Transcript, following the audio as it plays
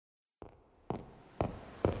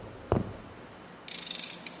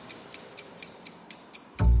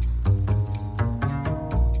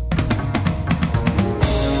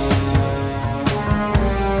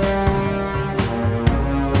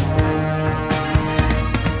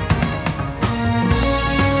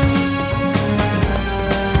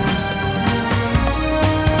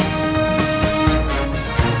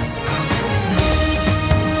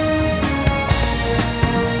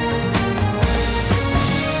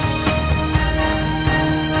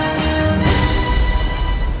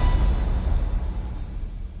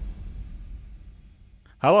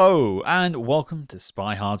Hello, and welcome to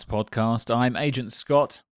Spy Hard's podcast. I'm Agent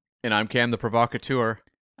Scott, And I'm Cam the Provocateur.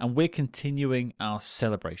 and we're continuing our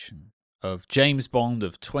celebration of James Bond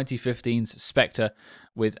of 2015's Spectre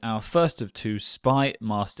with our first of two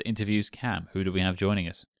SpyMaster interviews. Cam, who do we have joining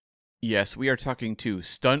us? Yes, we are talking to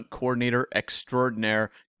stunt coordinator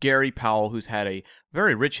extraordinaire Gary Powell, who's had a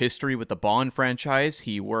very rich history with the Bond franchise.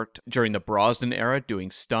 He worked during the Brosnan era doing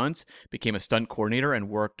stunts, became a stunt coordinator, and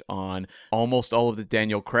worked on almost all of the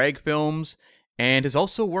Daniel Craig films, and has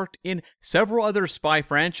also worked in several other spy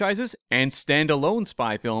franchises and standalone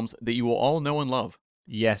spy films that you will all know and love.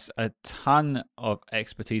 Yes, a ton of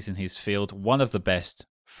expertise in his field, one of the best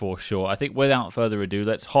for sure. I think without further ado,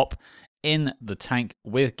 let's hop in the tank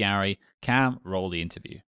with Gary. Cam, roll the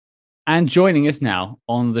interview. And joining us now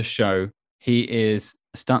on the show, he is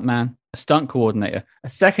a stuntman, a stunt coordinator, a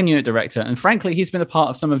second unit director, and frankly, he's been a part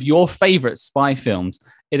of some of your favorite spy films.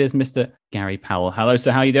 It is Mr. Gary Powell. Hello,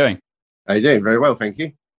 sir. How are you doing? How you doing? Very well, thank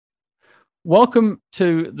you. Welcome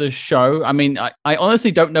to the show. I mean, I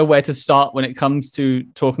honestly don't know where to start when it comes to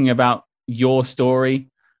talking about your story.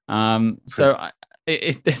 There's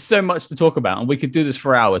so much to talk about, and we could do this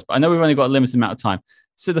for hours, but I know we've only got a limited amount of time.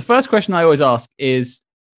 So the first question I always ask is,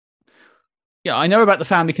 I know about the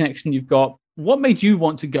family connection you've got. What made you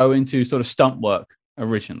want to go into sort of stunt work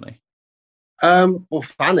originally? Well,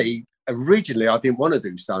 funny, originally I didn't want to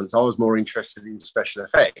do stunts. I was more interested in special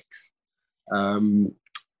effects.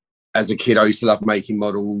 As a kid, I used to love making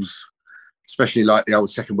models, especially like the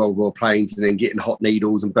old Second World War planes, and then getting hot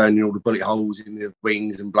needles and burning all the bullet holes in the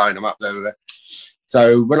wings and blowing them up there.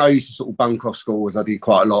 So when I used to sort of bunk off school, as I did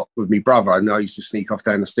quite a lot with my brother, and I used to sneak off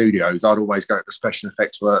down the studios, I'd always go to the special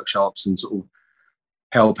effects workshops and sort of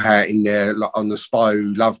help out in there, like on the Spy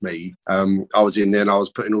Who Loved Me. I was in there and I was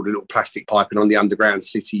putting all the little plastic piping on the underground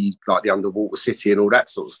city, like the underwater city and all that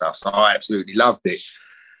sort of stuff. So I absolutely loved it.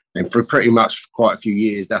 And for pretty much quite a few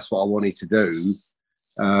years, that's what I wanted to do.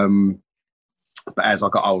 But as I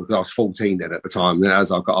got older, I was 14 then at the time, and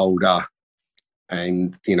as I got older,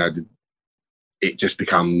 and, it just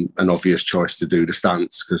become an obvious choice to do the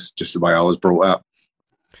stunts because just the way I was brought up.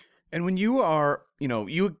 And when you are,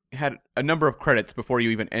 you had a number of credits before you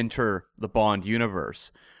even enter the Bond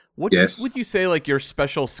universe. What would you say, like, your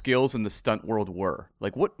special skills in the stunt world were?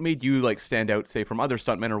 Like, what made you, like, stand out, say, from other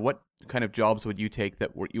stuntmen, or what kind of jobs would you take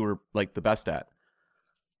that you were, like, the best at?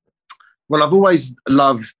 Well, I've always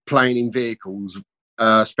loved playing in vehicles,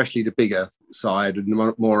 especially the bigger side and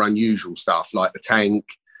the more unusual stuff, like the tank,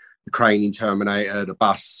 the crane in Terminator, the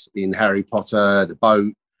bus in Harry Potter, the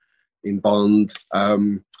boat in Bond.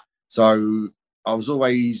 So I was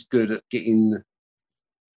always good at getting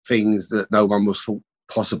things that no one was thought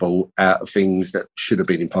possible out of things that should have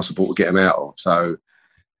been impossible to get them out of. So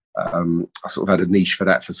I sort of had a niche for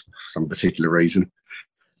that for some particular reason.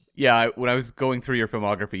 Yeah, when I was going through your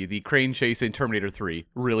filmography, the crane chase in Terminator 3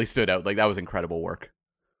 really stood out. Like, that was incredible work.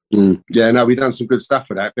 Yeah, no, we've done some good stuff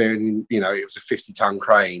for that. Bearing, it was a 50-ton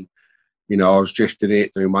crane. I was drifting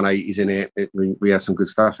it, doing 180s in it. We had some good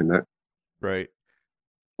stuff in that. Right.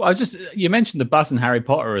 Well, you mentioned the bus in Harry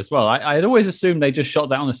Potter as well. I had always assumed they just shot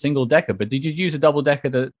that on a single decker, but did you use a double decker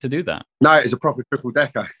to do that? No, it was a proper triple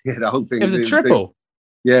decker. Yeah, the whole thing. It was a triple.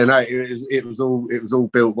 Yeah, no, it was all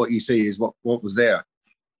built. What you see is what was there.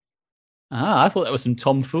 I thought that was some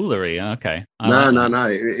tomfoolery. Okay. No.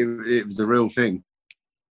 It was the real thing.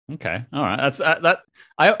 Okay, all right. That's that.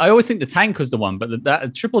 I always think the tank was the one, but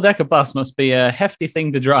that triple decker bus must be a hefty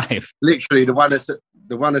thing to drive. Literally, the one that's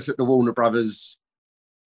at the Warner Brothers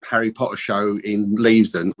Harry Potter show in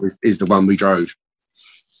Leavesden is the one we drove.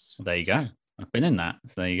 There you go. I've been in that.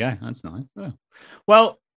 So there you go. That's nice. Oh.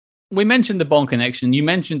 Well, we mentioned the Bond connection. You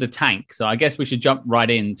mentioned the tank, so I guess we should jump right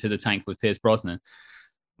into the tank with Pierce Brosnan.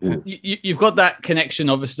 You've got that connection,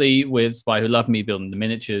 obviously, with Spy Who Loved Me, building the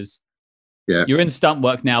miniatures. Yeah. You're in stunt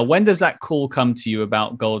work now. When does that call come to you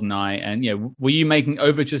about GoldenEye? And were you making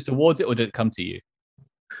overtures towards it, or did it come to you?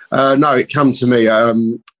 No, it came to me.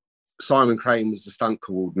 Simon Crane was the stunt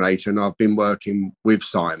coordinator, and I've been working with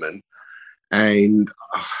Simon. And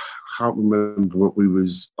I can't remember what we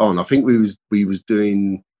was on. I think we was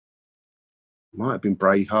doing, might have been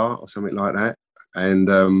Braveheart or something like that.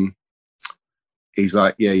 And he's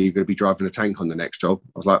like, "Yeah, you're going to be driving a tank on the next job." I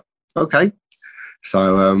was like, "Okay."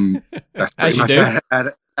 So that's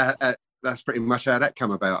pretty much how that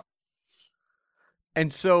came about.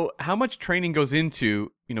 And so how much training goes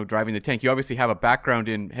into, driving the tank? You obviously have a background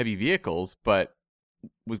in heavy vehicles, but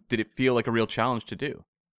did it feel like a real challenge to do?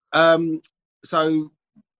 So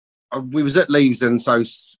we was at Leavesden, so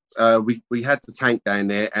we had the tank down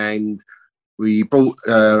there, and we brought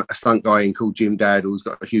a stunt guy in called Jim Dad, who's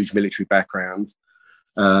got a huge military background.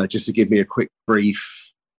 just to give me a quick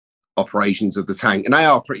brief operations of the tank. And they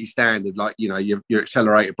are pretty standard, like, you know, your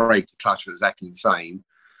accelerator, brake, and clutch are exactly the same.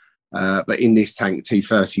 But in this tank,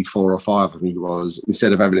 T34 or 5, I think it was,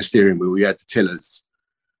 instead of having a steering wheel, we had the tillers.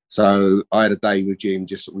 So I had a day with Jim,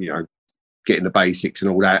 just, you know, getting the basics and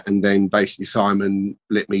all that. And then basically Simon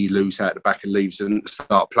let me loose out the back of leaves and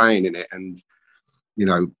start playing in it. And, you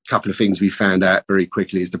know, a couple of things we found out very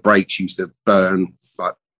quickly is the brakes used to burn,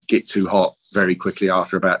 like get too hot very quickly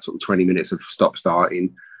after about sort of 20 minutes of stop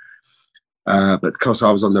starting. But because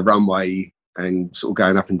I was on the runway and sort of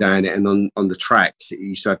going up and down it, and on the tracks, it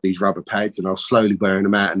used to have these rubber pads, and I was slowly wearing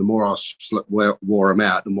them out. And the more I wore them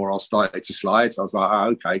out, the more I started to slide. So I was like, oh,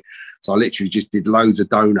 okay. So I literally just did loads of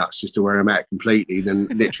donuts just to wear them out completely. Then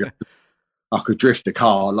literally, I could drift the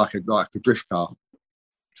car like a drift car.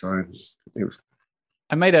 So it was.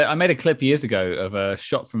 I made a clip years ago of a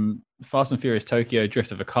shot from Fast and Furious Tokyo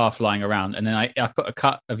Drift of a car flying around, and then I put a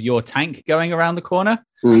cut of your tank going around the corner.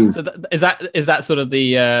 So is that sort of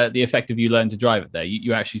the effect of you learning to drive it there?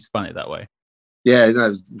 You actually spun it that way? Yeah, no,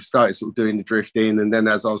 we started sort of doing the drifting, and then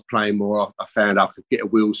as I was playing more, I found I could get a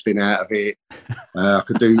wheel spin out of it. I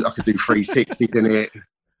could do 360s in it.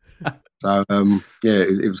 So yeah,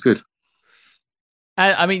 it was good.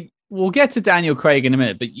 I mean, we'll get to Daniel Craig in a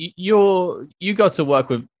minute, but you got to work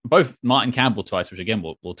with both Martin Campbell twice, which again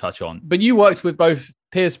we'll touch on. But you worked with both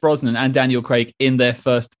Pierce Brosnan and Daniel Craig in their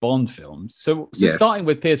first Bond films. So yes. Starting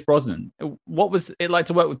with Pierce Brosnan, what was it like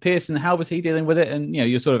to work with Pierce, and how was he dealing with it? And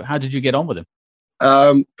you know, how did you get on with him?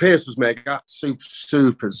 Pierce was mega,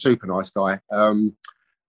 super nice guy.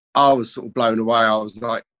 I was sort of blown away. I was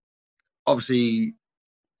like, obviously,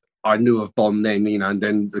 I knew of Bond then, you know, and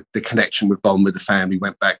then the connection with Bond with the family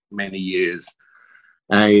went back many years.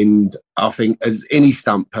 And I think as any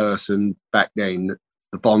stunt person back then,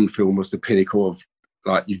 the Bond film was the pinnacle of,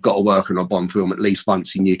 like, you've got to work on a Bond film at least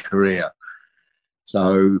once in your career.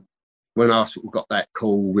 So when I sort of got that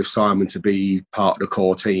call with Simon to be part of the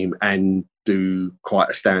core team and do quite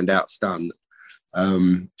a standout stunt,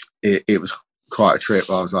 it was quite a trip.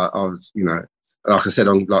 I was, you know, like I said,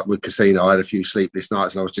 with Casino, I had a few sleepless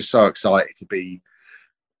nights, and I was just so excited to be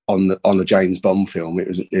on the James Bond film.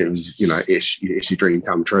 It was you know, it's your dream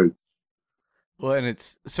come true. Well, and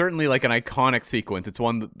it's certainly like an iconic sequence. It's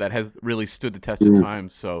one that has really stood the test of time.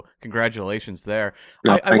 So congratulations there.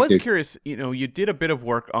 No, I was curious, you know, you did a bit of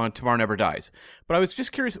work on Tomorrow Never Dies, but I was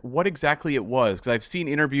just curious what exactly it was, because I've seen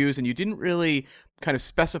interviews and you didn't really kind of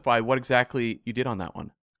specify what exactly you did on that one.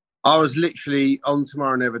 I was literally on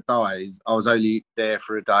Tomorrow Never Dies. I was only there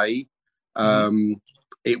for a day.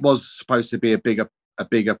 It was supposed to be a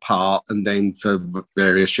bigger part, and then for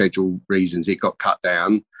various schedule reasons, it got cut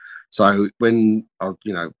down. So when I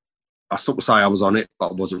sort of say I was on it, but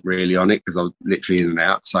I wasn't really on it because I was literally in and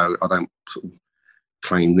out. So I don't sort of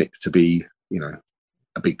claim it to be, you know,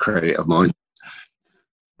 a big credit of mine.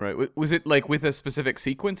 Right. Was it like with a specific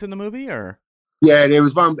sequence in the movie, or? Yeah, there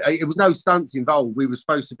was one. It was no stunts involved. We were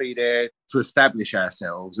supposed to be there to establish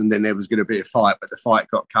ourselves, and then there was going to be a fight, but the fight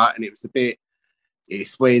got cut, and it was the bit.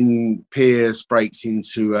 It's when Pierce breaks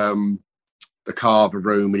into the carver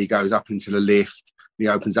room, and he goes up into the lift. And he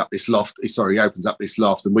opens up this loft. Sorry, he opens up this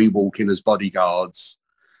loft, and we walk in as bodyguards.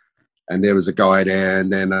 And there was a guy there,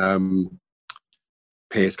 and then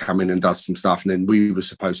Pierce come in and does some stuff, and then we were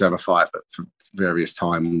supposed to have a fight, but for various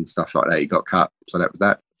time and stuff like that, he got cut. So that was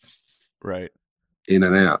that. Right. In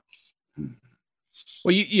and out.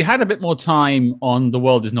 Well, you had a bit more time on The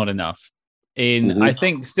World Is Not Enough. I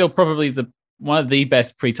think still probably one of the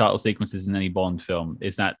best pre-title sequences in any Bond film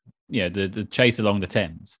is that, you know, the chase along the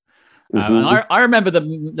Thames. And I remember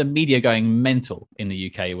the media going mental in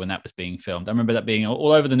the UK when that was being filmed. I remember that being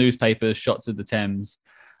all over the newspapers, shots of the Thames.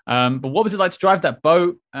 But what was it like to drive that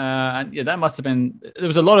boat? And yeah, that must have been, there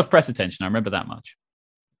was a lot of press attention. I remember that much.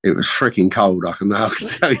 It was freaking cold. I can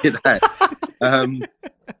tell you that.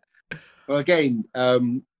 Well, again,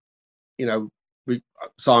 you know,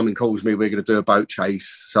 Simon calls me, we're going to do a boat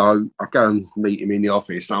chase. So I go and meet him in the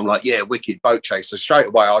office, and I'm like, yeah, wicked boat chase. So straight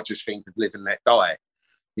away, I just think of Live and Let Die.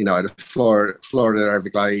 You know, the Florida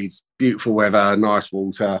Everglades, beautiful weather, nice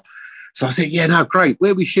water. So I said, yeah, no, great.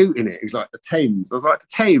 Where are we shooting it? He's like, the Thames. I was like, the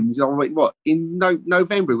Thames? I went, what, in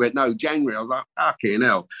November? He went, no, January. I was like, fucking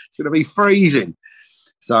hell, it's going to be freezing.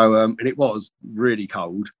 So, and it was really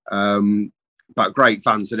cold, but great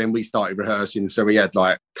fun. So then we started rehearsing. So we had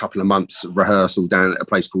like a couple of months of rehearsal down at a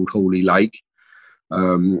place called Hawley Lake,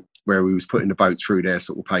 where we was putting the boat through their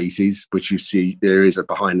sort of paces, which you see, there is a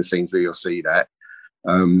behind the scenes where you'll see that.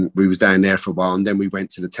 We was down there for a while, and then we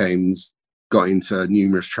went to the Thames, got into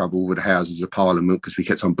numerous trouble with the Houses of Parliament because we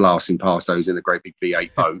kept on blasting past those in a great big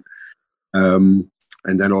V8 boat. And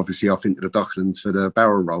then obviously off into the Docklands for the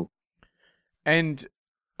barrel roll. And,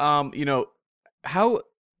 how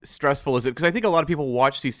stressful is it? Because I think a lot of people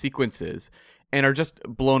watch these sequences and are just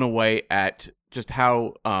blown away at just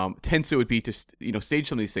how tense it would be to, stage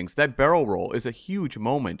some of these things. That barrel roll is a huge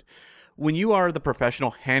moment. When you are the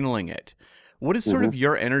professional handling it, what is sort of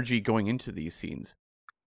your energy going into these scenes?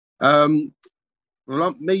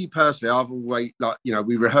 Well, me personally, I've always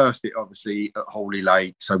we rehearsed it obviously at Holy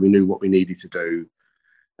Lake, so we knew what we needed to do.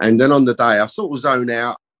 And then on the day, I sort of zone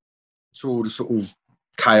out to all the sort of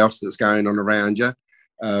chaos that's going on around you.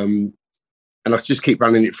 And I just keep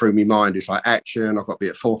running it through my mind. It's like action. I've got to be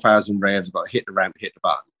at 4,000 revs. I've got to hit the ramp, hit the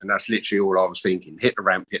button. And that's literally all I was thinking. Hit the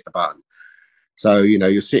ramp, hit the button. So,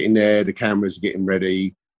 you're sitting there, the cameras are getting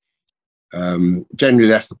ready. Generally,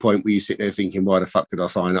 that's the point where you sit there thinking, why the fuck did I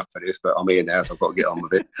sign up for this? But I'm here now, so I've got to get on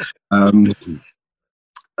with it.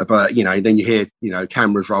 But, then you hear,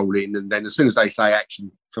 cameras rolling. And then as soon as they say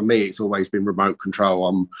action, for me, it's always been remote control.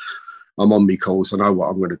 I'm on my course. I know what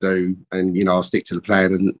I'm going to do. And, I'll stick to the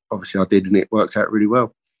plan. And obviously I did, and it worked out really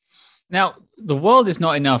well. Now, The World Is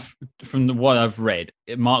Not Enough, from what I've read,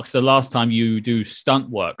 it marks the last time you do stunt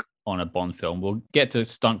work on a Bond film. We'll get to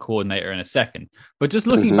stunt coordinator in a second. But just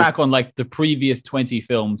looking back on like the previous 20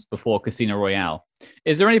 films before Casino Royale,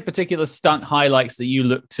 is there any particular stunt highlights that you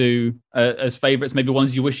look to as favorites, maybe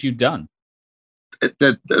ones you wish you'd done?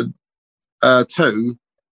 The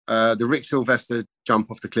Rick Sylvester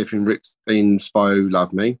jump off the cliff in Spy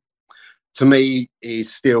Love Me, to me,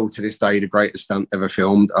 is still to this day the greatest stunt ever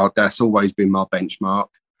filmed. That's always been my benchmark.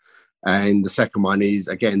 And the second one is,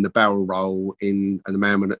 again, the barrel roll in The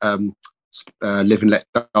Man with Live and Let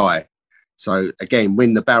Die. So, again,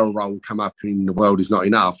 when the barrel roll come up in The World Is Not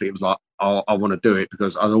Enough, it was like, I want to do it,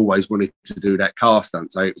 because I always wanted to do that car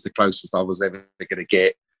stunt. So it was the closest I was ever going to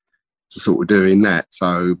get to sort of doing that.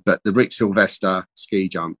 So, but the Rick Sylvester ski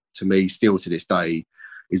jump, to me, still to this day,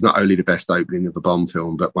 is not only the best opening of a Bond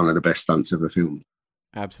film, but one of the best stunts ever filmed.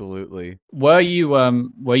 Absolutely. Were you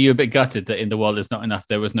a bit gutted that in The World Is Not Enough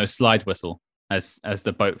there was no slide whistle as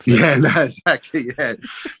the boat flew? Yeah, no, exactly. Yeah.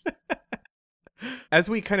 As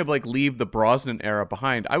we kind of like leave the Brosnan era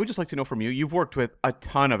behind, I would just like to know from you. You've worked with a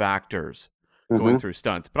ton of actors going through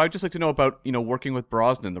stunts, but I'd just like to know about working with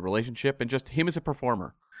Brosnan, the relationship, and just him as a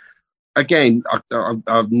performer. Again,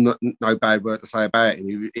 I've no bad word to say about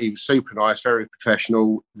him. He was super nice, very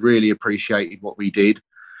professional, really appreciated what we did.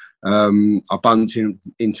 I bumped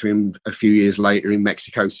into him a few years later in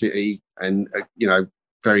Mexico City, and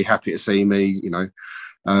very happy to see me.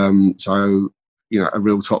 So a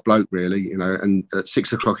real top bloke, really. And at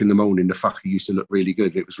 6 o'clock in the morning, the fucker used to look really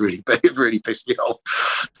good. It was really it really pissed me off.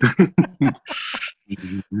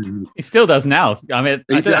 He still does now. I mean,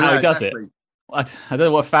 I don't know how he does exactly. it. I don't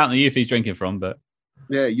know what fountain of youth he's drinking from, but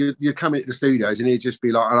yeah, you come into the studios and he'd just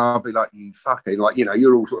be like, and I'll be like, you fucking, like,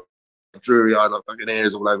 you're all sort of dreary-eyed, like fucking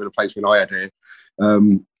hairs all over the place when I had hair.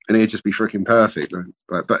 And he'd just be freaking perfect.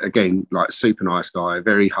 But again, like, super nice guy,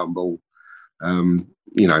 very humble. I'd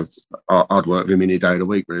work with him any day of the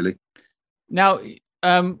week, really. Now,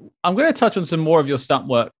 I'm going to touch on some more of your stunt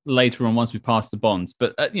work later on once we pass the Bonds.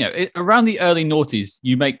 But around the early noughties,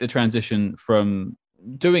 you make the transition from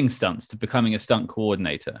doing stunts to becoming a stunt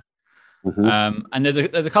coordinator. And there's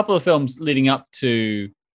a couple of films leading up to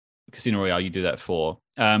Casino Royale you do that for.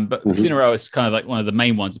 But Casino Royale is kind of like one of the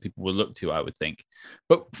main ones that people will look to, I would think.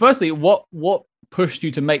 But firstly, what pushed you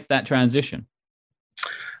to make that transition?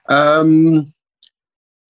 Well,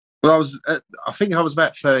 I think I was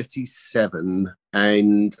about 37,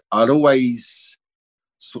 and I'd always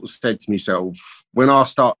sort of said to myself, when I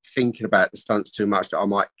start thinking about the stunts too much that I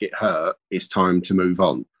might get hurt, it's time to move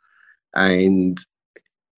on. And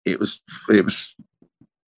it was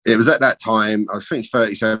at that time, I think it's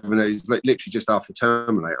 37, it was literally just after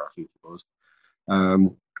Terminator, I think it was.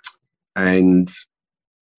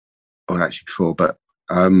 Actually before, but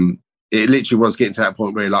it literally was getting to that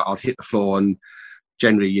point where, like, I'd hit the floor, and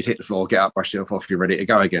generally you'd hit the floor, get up, brush yourself off, you're ready to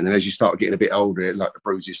go again. And as you start getting a bit older, like, the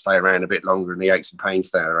bruises stay around a bit longer and the aches and pains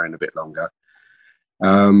stay around a bit longer.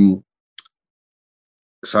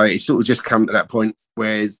 So it sort of just come to that point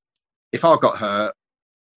where if I got hurt,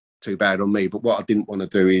 too bad on me. But what I didn't want to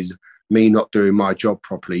do is me not doing my job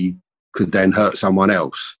properly could then hurt someone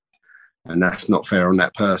else. And that's not fair on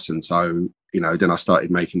that person. So, then I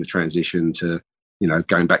started making the transition to,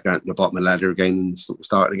 going back down to the bottom of the ladder again and sort of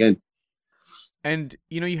starting again. And,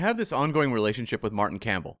 you have this ongoing relationship with Martin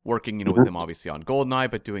Campbell, working, with him obviously on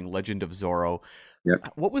GoldenEye, but doing Legend of Zorro. Yep.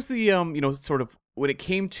 What was the, sort of, when it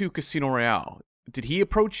came to Casino Royale, did he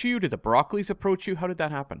approach you? Did the Broccoli's approach you? How did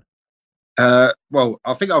that happen? Well,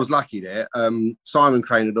 I think I was lucky there. Simon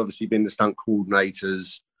Crane had obviously been the stunt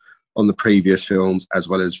coordinators on the previous films, as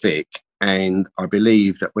well as Vic. And I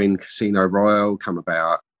believe that when Casino Royale come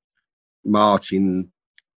about, Martin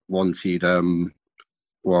wanted,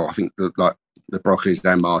 well, I think the Broccoli's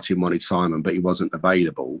and Martin wanted Simon, but he wasn't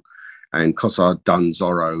available. And because I'd done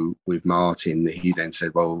Zorro with Martin, he then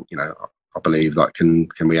said, well, you know, I believe, like, can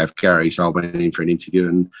we have Gary? So I went in for an interview,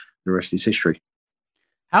 and the rest is history.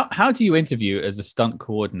 How do you interview as a stunt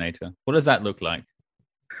coordinator? What does that look like?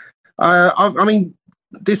 I mean,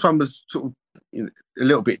 this one was sort of, you know, a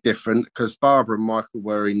little bit different because Barbara and Michael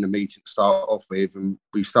were in the meeting to start off with, and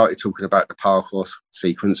we started talking about the parkour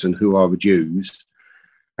sequence and who I would use.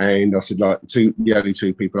 And I said, like, the only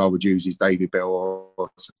two people I would use is David Bell or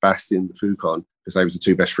Sebastian Foucon, because they was the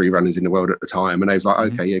two best free runners in the world at the time. And they was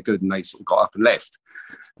like, okay, yeah, good. And they sort of got up and left.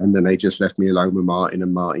 And then they just left me alone with Martin,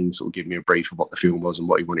 and Martin sort of gave me a brief of what the film was and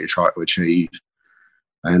what he wanted to try to achieve.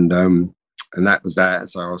 And that was that.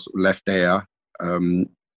 So I sort of left there. And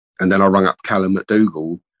then I rung up Callum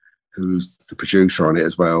McDougall, who's the producer on it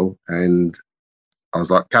as well. And I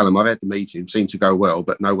was like, Callum, I've had the meeting, seemed to go well,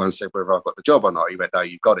 but no one said whether I've got the job or not. He went, no,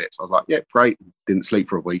 you've got it. So I was like, yeah, great. Didn't sleep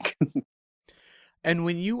for a week. And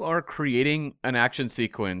when you are creating an action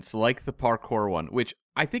sequence like the parkour one, which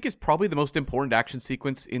I think is probably the most important action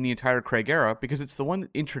sequence in the entire Craig era, because it's the one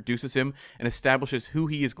that introduces him and establishes who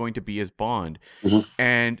he is going to be as Bond. Mm-hmm.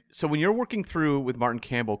 And so when you're working through with Martin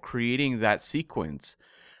Campbell, creating that sequence,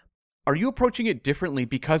 are you approaching it differently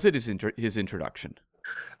because it is his introduction?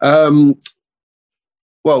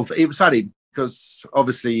 Well, it was funny because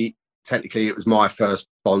obviously, technically, it was my first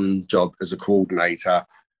Bond job as a coordinator.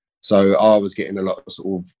 So I was getting a lot of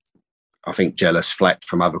sort of, I think, jealous flack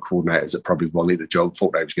from other coordinators that probably wanted the job,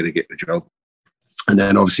 thought they was going to get the job. And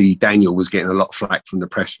then obviously Daniel was getting a lot of flack from the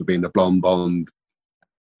press for being the blonde Bond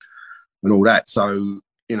and all that. So,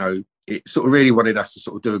 you know, it sort of really wanted us to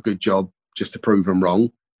sort of do a good job just to prove them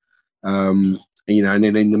wrong. You know, and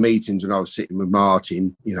then in the meetings when I was sitting with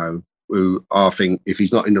Martin, you know, who I think if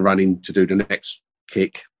he's not in the running to do the next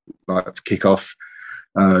kick, like to kick off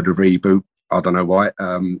the reboot, I don't know why.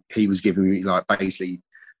 He was giving me like basically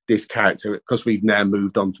this character, because we've now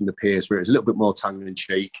moved on from the Pierce, where it's a little bit more tongue in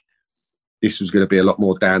cheek. This was going to be a lot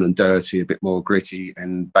more down and dirty, a bit more gritty,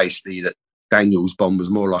 and basically that Daniel's Bond was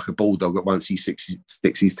more like a bulldog that once he sticks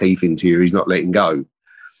his teeth into you, he's not letting go.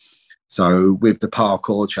 So with the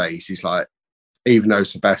parkour chase, it's like, even though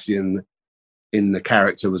Sebastian in the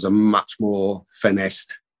character was a much more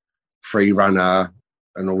finessed free runner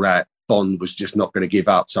and all that, Bond was just not going to give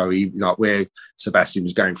up. So he, like, where Sebastian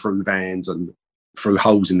was going through vans and through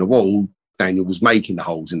holes in the wall, Daniel was making the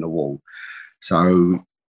holes in the wall. So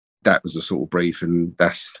that was the sort of brief, and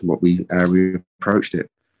that's what we approached it.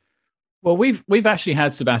 Well, we've actually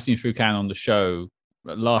had Sebastian Foucan on the show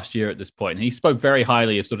last year at this point. He spoke very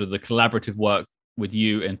highly of sort of the collaborative work with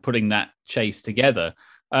you and putting that chase together.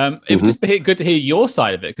 It would just be good to hear your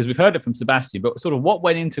side of it, because we've heard it from Sebastian, but sort of what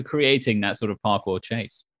went into creating that sort of parkour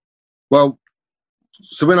chase? Well,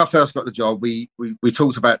 so when I first got the job, we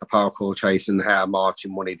talked about the parkour chase and how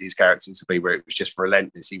Martin wanted his character to be, where it was just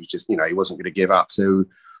relentless. He was just, you know, he wasn't going to give up. So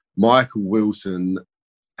Michael Wilson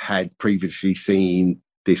had previously seen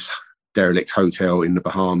this derelict hotel in the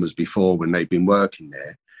Bahamas before when they'd been working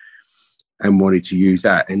there, and wanted to use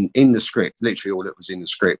that. And in the script, literally all that was in the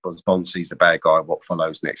script was Bond sees the bad guy. What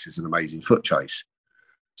follows next is an amazing foot chase.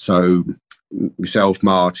 So myself,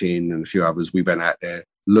 Martin, and a few others, we went out there,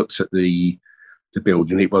 looked at the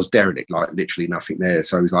building. It was derelict, like literally nothing there.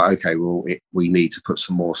 So he was like, okay, well, we need to put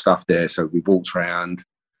some more stuff there. So we walked around.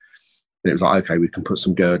 And it was like, okay, we can put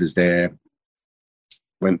some girders there.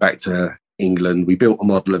 Went back to England. We built a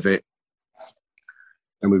model of it.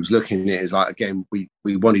 And we was looking at it, it's like, again, we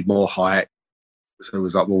wanted more height. So it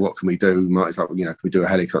was like, well, what can we do? It's like, well, you know, can we do a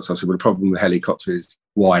helicopter? So I said, well, the problem with a helicopter is,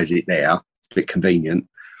 why is it there? It's a bit convenient.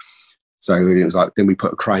 So it was like, then we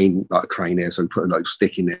put a crane there. So we put a like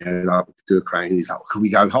stick in there, like, we could do a crane. He's like, well, can we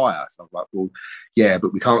go higher? So I was like, well, yeah,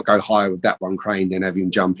 but we can't go higher with that one crane, then have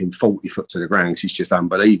him jumping 40 foot to the ground, because it's just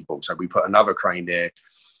unbelievable. So we put another crane there,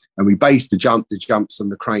 and we based the jumps from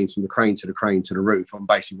the crane to the crane to the roof on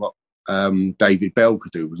basically what David Bell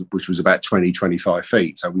could do, which was about 20-25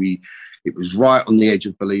 feet. So it was right on the edge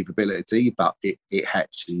of believability, but it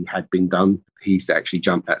actually had been done. He used to actually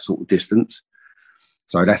jump that sort of distance.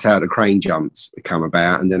 So that's how the crane jumps come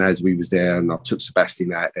about. And then as we was there, and I took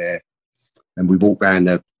Sebastian out there, and we walked around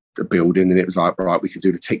the building, and it was like, right, we can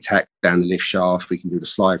do the tic-tac down the lift shaft, we can do the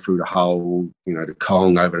slide through the hole, you know, the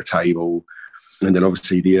Kong over the table, and then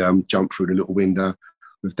obviously the jump through the little window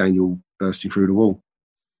with Daniel bursting through the wall.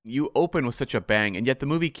 you open with such a bang, and yet the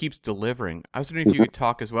movie keeps delivering. I was wondering if you could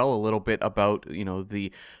talk as well a little bit about,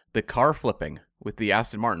 the car flipping with the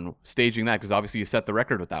Aston Martin, staging that, because obviously you set the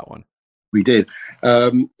record with that one. We did.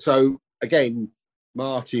 So again,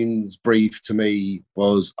 Martin's brief to me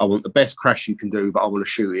was, I want the best crash you can do, but I want to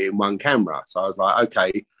shoot it in one camera. So I was like,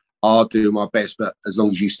 okay, I'll do my best, but as long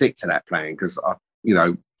as you stick to that plan, because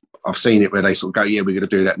I've seen it where they sort of go, yeah, we're going to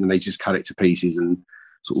do that, and then they just cut it to pieces and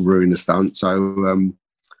sort of ruin the stunt. So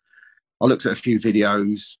I looked at a few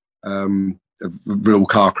videos of real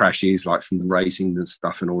car crashes, like from the racing and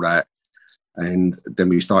stuff and all that. And then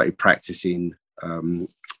we started practicing.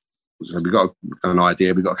 So we got an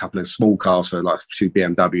idea. We got a couple of small cars, so like 2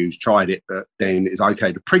 BMWs, tried it, but then it's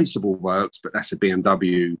okay. The principle works, but that's a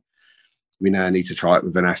BMW. We now need to try it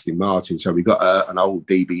with an Aston Martin. So we got an old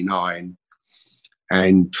DB9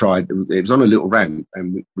 and tried. It was on a little ramp,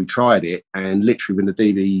 and we tried it. And literally, when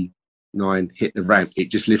the DB9 hit the ramp, it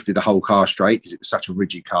just lifted the whole car straight because it was such a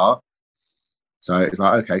rigid car. So it's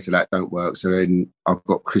like, okay, so that don't work. So then I've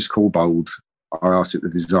got Chris Corbold. I asked him to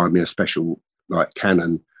design me a special like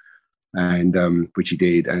cannon, and which he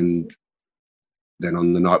did. And then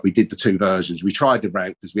on the night we did the 2 versions. We tried the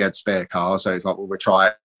ramp because we had spare cars. So it's like, well, we'll try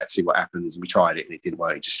it, let's see what happens. And we tried it and it didn't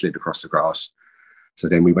work. It just slid across the grass. So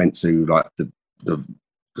then we went to like the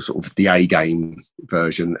sort of the A game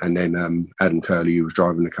version, and then Adam Curley, who was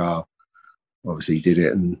driving the car, obviously did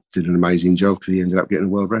it and did an amazing job because he ended up getting a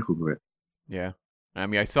world record with it. Yeah. I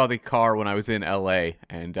mean, I saw the car when I was in LA,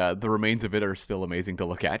 and the remains of it are still amazing to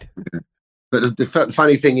look at. Yeah. But the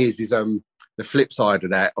funny thing is the flip side of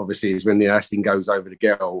that, obviously, is when the Aston goes over the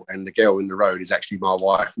girl, and the girl in the road is actually my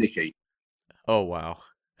wife, Nikki. Oh, wow.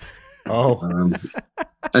 Oh. And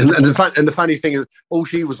the funny thing is, all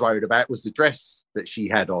she was worried about was the dress that she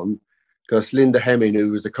had on, because Linda Hemming,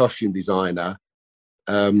 who was the costume designer,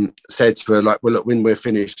 said to her, like, well, look, when we're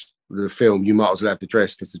finished with the film, you might as well have the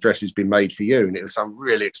dress because the dress has been made for you. And it was some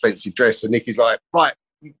really expensive dress. And Nikki's like, right,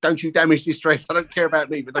 don't you damage this dress. I don't care about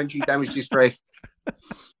me, but don't you damage this dress.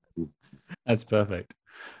 That's perfect.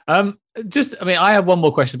 I have one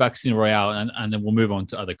more question about Casino Royale, and then we'll move on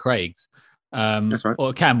to other Craigs. That's right.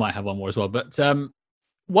 Or Cam might have one more as well. But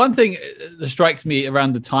one thing that strikes me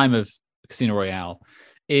around the time of Casino Royale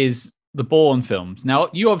is the Bourne films. Now,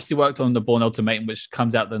 you obviously worked on the Bourne Ultimatum, which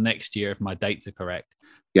comes out the next year, if my dates are correct.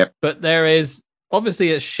 Yep. But there is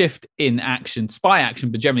obviously a shift in action, spy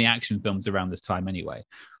action, but generally action films around this time anyway.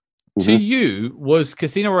 Mm-hmm. To you, was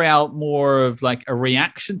Casino Royale more of like a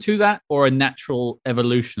reaction to that or a natural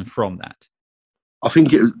evolution from that? I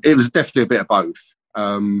think it was definitely a bit of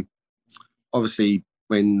both. Obviously,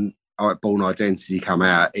 when Bourne Identity come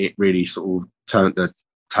out, it really sort of turned the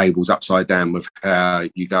tables upside down with how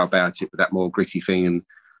you go about it with that more gritty thing, and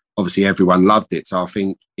obviously everyone loved it. So I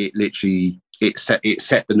think it literally set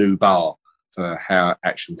the new bar for how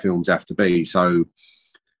action films have to be. So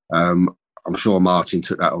I'm sure Martin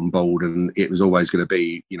took that on board, and it was always going to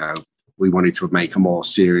be, we wanted to make a more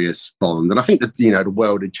serious Bond. And I think that, the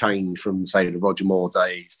world had changed from, say, the Roger Moore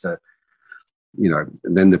days to, and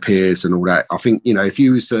then the Pierce and all that. I think, if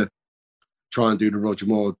you was to try and do the Roger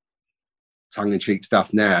Moore tongue-in-cheek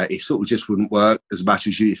stuff now, it sort of just wouldn't work as much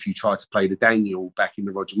as if you tried to play the Daniel back in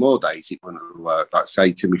the Roger Moore days. It wouldn't work. Like,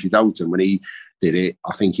 say, Timothy Dalton, when he did it,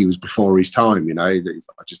 I think he was before his time, I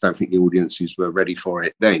just don't think the audiences were ready for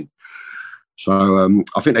it then. So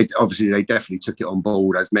I think they definitely took it on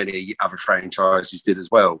board, as many other franchises did as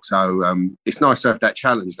well. So it's nice to have that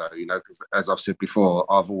challenge, though, because as I've said before,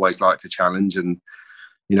 I've always liked a challenge. And,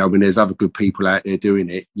 when there's other good people out there doing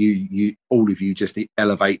it, you all of you just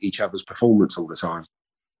elevate each other's performance all the time.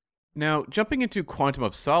 Now, jumping into Quantum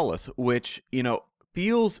of Solace, which,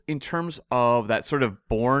 feels, in terms of that sort of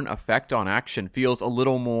Bourne effect on action, feels a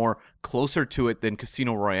little more closer to it than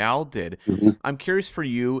Casino Royale did. Mm-hmm. I'm curious for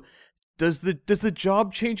you, does the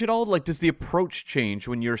job change at all? Like, does the approach change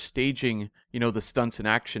when you're staging, the stunts in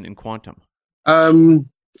action in Quantum?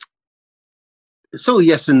 Sort of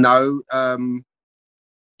yes and no.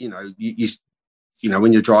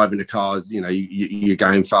 When you're driving the cars, you're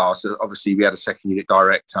going fast. Obviously, we had a second unit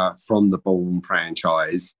director from the Bourne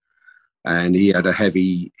franchise, and he had a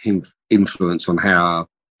heavy influence on how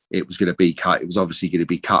it was going to be cut. It was obviously going to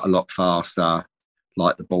be cut a lot faster,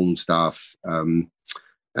 like the Bourne stuff.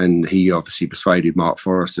 And he obviously persuaded Mark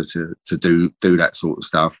Forrester to do that sort of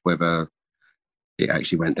stuff. Whether it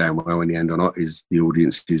actually went down well in the end or not is the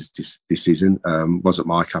audience's decision. Wasn't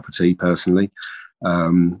my cup of tea personally.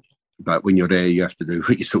 But when you're there, you have to do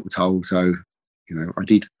what you're sort of told. So, I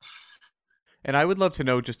did. And I would love to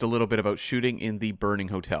know just a little bit about shooting in the burning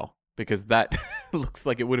hotel, because that looks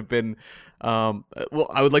like it would have been. Well,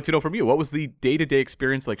 I would like to know from you, what was the day-to-day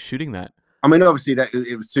experience like shooting that? I mean, obviously, that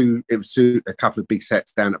it was a couple of big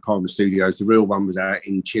sets down at Palmer Studios. The real one was out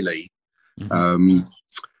in Chile,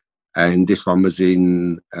 and this one was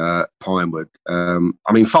in Pinewood.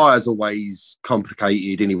 I mean, fire's always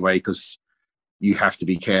complicated anyway because you have to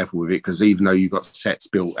be careful with it, because even though you've got sets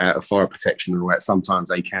built out of fire protection and all that, sometimes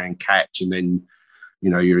they can catch and then, you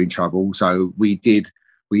know, you're in trouble. So we did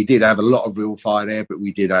have a lot of real fire there, but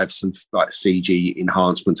we did have some like CG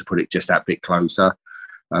enhancement to put it just that bit closer.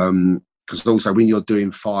 Because also when you're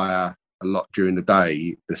doing fire a lot during the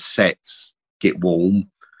day, the sets get warm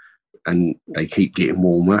and they keep getting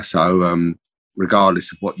warmer. So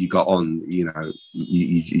regardless of what you got on, you know,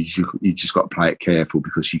 you just got to play it careful,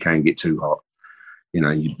 because you can get too hot. You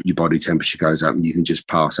know, your body temperature goes up and you can just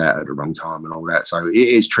pass out at the wrong time and all that. So it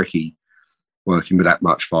is tricky working with that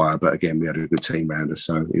much fire. But again, we had a good team around us,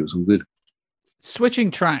 so it was all good. Switching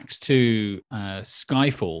tracks to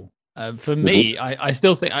Skyfall, for me, I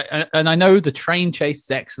still think, and I know the train chase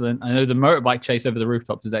is excellent. I know the motorbike chase over the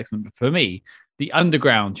rooftops is excellent. But for me, the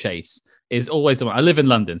underground chase is always the one. I live in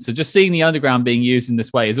London, so just seeing the underground being used in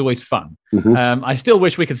this way is always fun. I still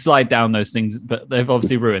wish we could slide down those things, but they've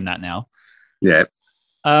obviously ruined that now. Yeah.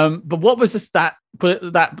 But what was that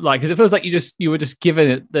like? Because it feels like you were just given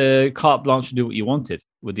it the carte blanche to do what you wanted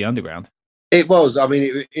with the underground. It was. I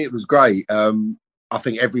mean, it was great. I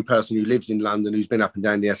think every person who lives in London who's been up and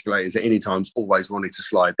down the escalators at any time's always wanted to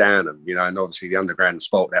slide down them, you know, and obviously the underground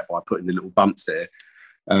spoilt that by putting the little bumps there.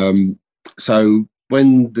 So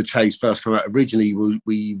when the chase first came out, originally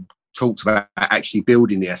we talked about actually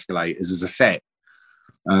building the escalators as a set.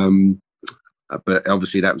 But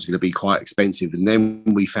obviously that was going to be quite expensive. And then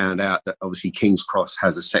we found out that obviously King's Cross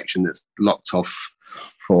has a section that's locked off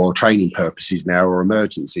for training purposes now, or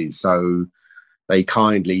emergencies. So they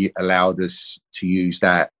kindly allowed us to use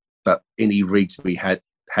that. But any rigs we had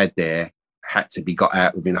there had to be got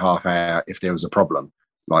out within half hour if there was a problem,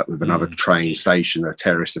 like with another train station, a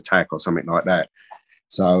terrorist attack or something like that.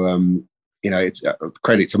 So, you know, it's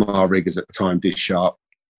credit to my riggers at the time, Dish Sharp.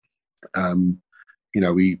 You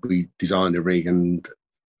know, we designed the rig, and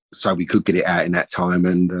so we could get it out in that time,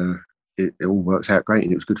 and it all works out great,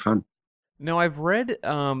 and it was good fun. Now, I've read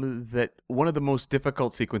that one of the most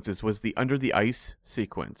difficult sequences was the under the ice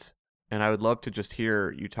sequence, and I would love to just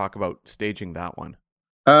hear you talk about staging that one.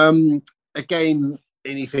 Again,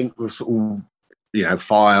 anything with sort of, you know,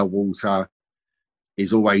 fire, water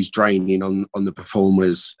is always draining on the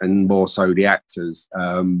performers, and more so the actors.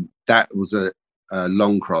 That was a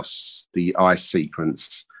Long Cross, the ice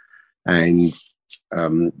sequence, and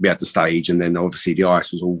we had the stage, and then obviously the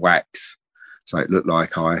ice was all wax, so it looked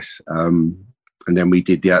like ice. And then we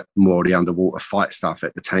did more of the underwater fight stuff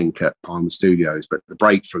at the tank at Palmer Studios, but the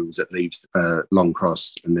breakthrough was at Leeds, Long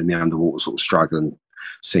Cross, and then the underwater sort of struggle and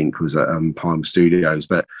sink was at Palmer Studios.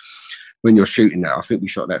 But when you're shooting that, I think we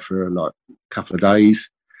shot that for like a couple of days.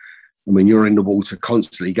 And when you're in the water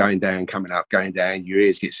constantly going down, coming up, going down, your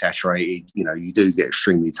ears get saturated, you know, you do get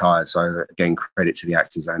extremely tired. So again, credit to the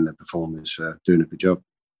actors and the performers for doing a good job.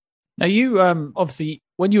 Now, you obviously,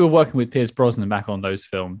 when you were working with Pierce Brosnan back on those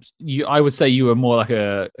films, I would say you were more like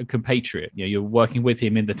a compatriot. You know, you're working with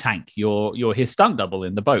him in the tank. You're his stunt double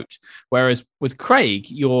in the boat. Whereas with Craig,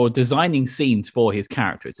 you're designing scenes for his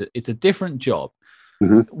character. It's a different job.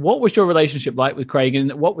 What was your relationship like with Craig,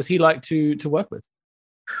 and what was he like to work with?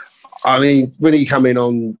 I mean, when he came in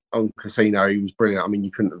on Casino, he was brilliant. I mean, you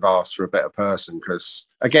couldn't have asked for a better person, because,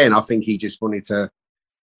 again, I think he just wanted to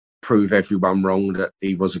prove everyone wrong that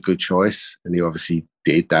he was a good choice, and he obviously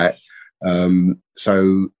did that.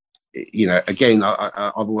 So, you know, again,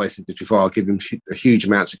 I've always said this before, I'll give him a huge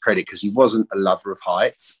amounts of credit, because he wasn't a lover of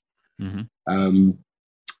heights.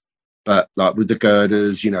 But like with the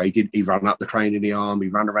girders, you know, he ran up the crane in the arm, he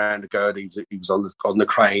ran around the girder, he was on the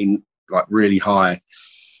crane like really high.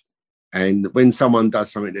 And when someone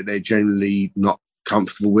does something that they're generally not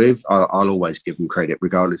comfortable with, I'll always give them credit,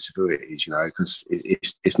 regardless of who it is, you know, because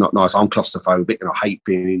it's not nice. I'm claustrophobic and I hate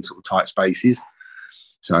being in sort of tight spaces.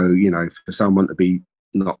 So, you know, for someone to be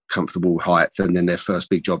not comfortable with height, and then their first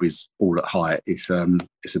big job is all at height, it's a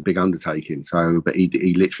big undertaking. So, but he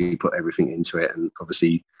literally put everything into it, and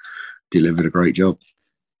obviously delivered a great job.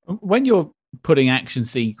 When you're putting action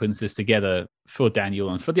sequences together for Daniel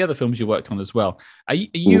and for the other films you worked on as well, are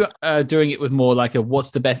you doing it with more like a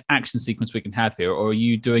what's the best action sequence we can have here, or are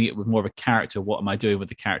you doing it with more of a character? What am I doing with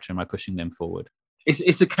the character? Am I pushing them forward?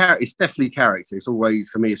 It's a character. It's definitely character. It's always,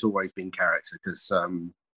 for me, it's always been character, because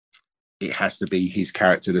it has to be his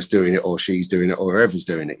character that's doing it, or she's doing it, or whoever's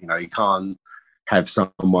doing it. You know, you can't have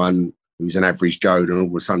someone who's an average Joe, and all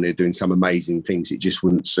of a sudden they're doing some amazing things. It just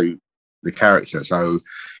wouldn't suit the character. So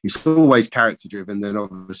it's always character driven. Then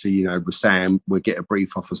obviously, you know, with Sam, we get a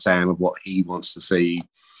brief off of Sam of what he wants to see.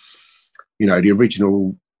 You know, the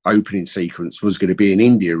original opening sequence was going to be in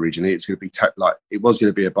India originally. It's going to be it was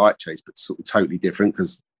going to be a bike chase, but sort of totally different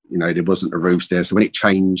because, you know, there wasn't a roof there. So when it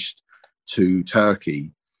changed to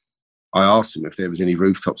Turkey, I asked them if there was any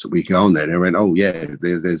rooftops that we could go on there. And they went, oh, yeah,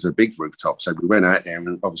 there's a big rooftop. So we went out there,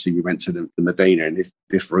 and obviously we went to the Medina, and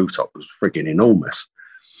this rooftop was frigging enormous.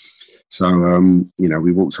 So, you know,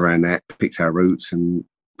 we walked around that, picked our routes, and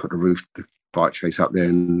put the bike chase up there,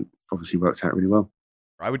 and obviously worked out really well.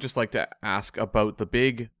 I would just like to ask about the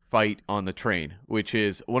big fight on the train, which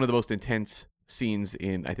is one of the most intense scenes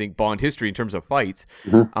in, I think, Bond history in terms of fights.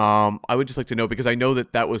 I would just like to know, because I know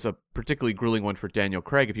that was a particularly grueling one for Daniel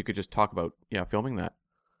Craig, if you could just talk about filming that.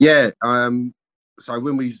 Yeah. So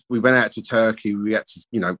when we went out to Turkey, we had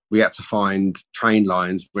to find train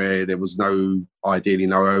lines where there was ideally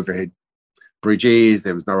no overhead bridges,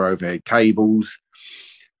 there was no overhead cables,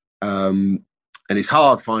 and it's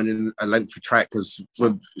hard finding a length of track because,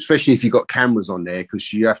 especially if you've got cameras on there,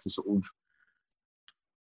 because you have to sort of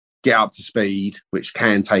get up to speed, which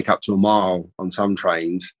can take up to a mile on some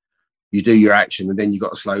trains. You do your action, and then you've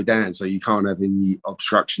got to slow down. So you can't have any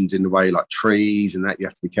obstructions in the way, like trees and that. You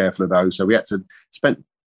have to be careful of those. So we had to spend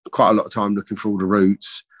quite a lot of time looking for all the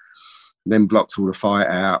routes, then blocked all the fight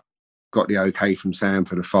out, got the okay from Sam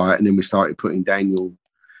for the fight, and then we started putting Daniel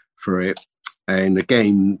through it. And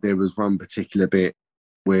again, there was one particular bit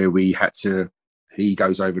where he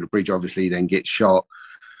goes over the bridge, obviously, then gets shot.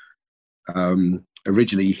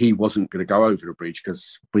 Originally, he wasn't going to go over the bridge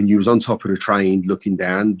because when you was on top of the train looking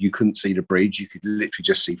down, you couldn't see the bridge. You could literally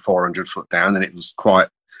just see 400 foot down, and it was quite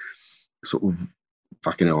sort of,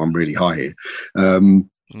 fucking hell, I'm really high here.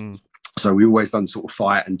 So we always done sort of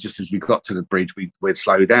fight, and just as we got to the bridge, we'd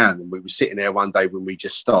slow down. And we were sitting there one day when we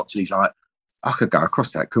just stopped, and he's like, I could go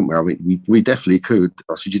across that, couldn't we? I mean, we definitely could.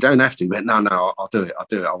 I said, you don't have to. He went, no, I'll do it. I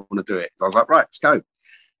want to do it. So I was like, right, let's go.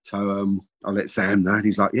 So I let Sam know, and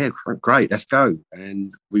he's like, yeah, great, let's go.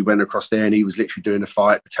 And we went across there, and he was literally doing a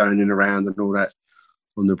fight, turning around and all that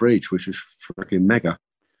on the bridge, which was freaking mega.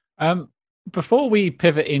 Before we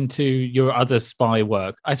pivot into your other spy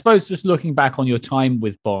work, I suppose just looking back on your time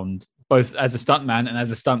with Bond, both as a stuntman and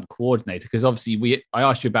as a stunt coordinator, because obviously I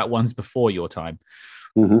asked you about ones before your time.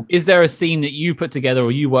 Mm-hmm. Is there a scene that you put together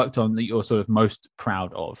or you worked on that you're sort of most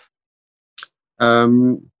proud of?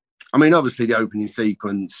 I mean, obviously the opening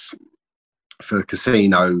sequence for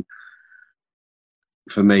Casino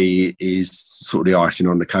for me is sort of the icing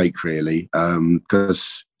on the cake, really,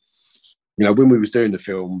 because, you know, when we was doing the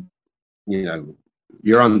film, you know,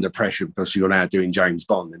 you're under pressure because you're now doing James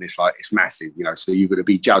Bond, and it's like, it's massive, you know, so you're going to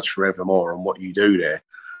be judged forevermore on what you do there.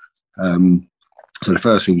 So the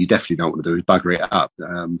first thing you definitely don't want to do is bugger it up.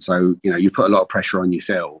 So, you know, you put a lot of pressure on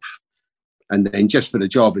yourself, and then just for the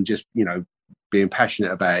job and just, you know, being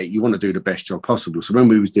passionate about it, you want to do the best job possible. So when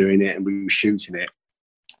we was doing it and we were shooting it,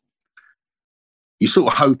 you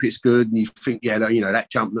sort of hope it's good, and you think, yeah, you know, that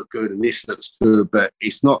jump looked good and this looks good, but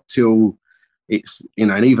it's not till it's, you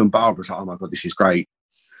know, and even Barbara's like, oh my God, this is great.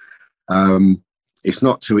 It's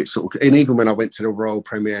not till it's sort of, and even when I went to the Royal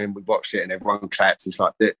premiere and we watched it and everyone claps, it's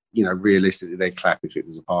like that, you know, realistically they'd clap if it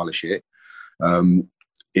was a pile of shit.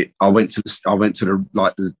 I went to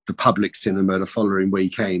the public cinema the following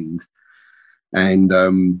weekend,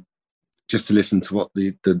 and just to listen to what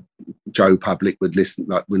the Joe public would listen,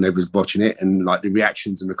 like when they was watching it, and like the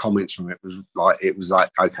reactions and the comments from it was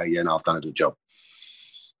like, okay, yeah, no, I've done a good job.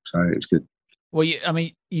 So it was good. Well, I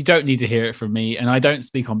mean, you don't need to hear it from me, and I don't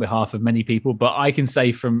speak on behalf of many people, but I can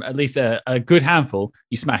say from at least a good handful,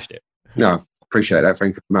 you smashed it. No, appreciate that.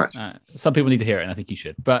 Thank you very much. Some people need to hear it, and I think you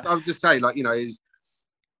should. But I was just saying, like, you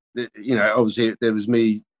know, obviously there was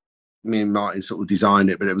me and Martin sort of designed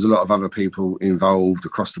it, but there was a lot of other people involved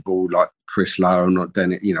across the board, like Chris Lowe, and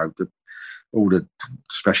then, you know, all the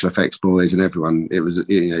special effects boys and everyone. It was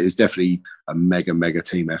definitely a mega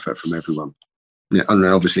team effort from everyone. Yeah, and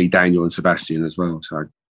obviously Daniel and Sebastian as well. So,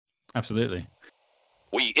 absolutely.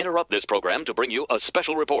 We interrupt this program to bring you a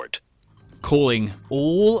special report. Calling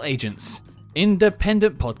all agents.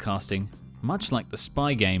 Independent podcasting, much like the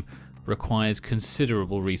spy game, requires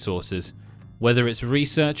considerable resources. Whether it's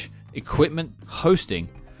research, equipment, hosting,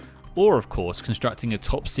 or of course constructing a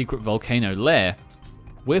top secret volcano lair,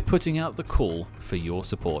 we're putting out the call for your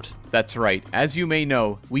support. That's right. As you may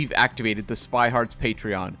know, we've activated the Spy Hearts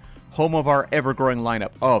Patreon, home of our ever-growing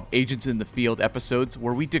lineup of Agents in the Field episodes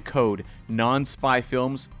where we decode non-spy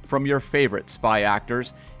films from your favorite spy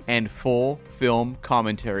actors and full film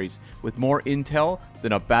commentaries with more intel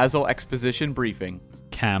than a Basil exposition briefing.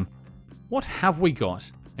 Cam, what have we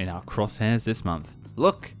got in our crosshairs this month?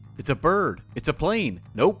 Look, it's a bird. It's a plane.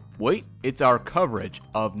 Nope, wait, it's our coverage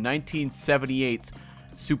of 1978's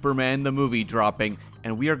Superman the movie dropping,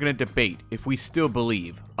 and we are going to debate if we still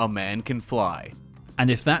believe a man can fly.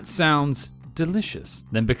 And if that sounds delicious,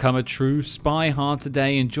 then become a true spy hard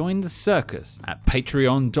today and join the circus at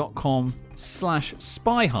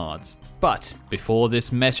patreon.com/spyhards. But before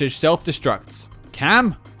this message self-destructs,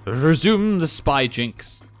 Cam, resume the spy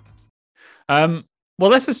jinx. Well,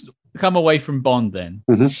 let's just come away from Bond then.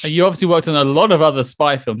 You obviously worked on a lot of other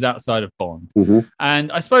spy films outside of Bond.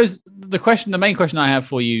 And I suppose the main question I have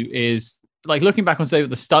for you is, like, looking back on, say,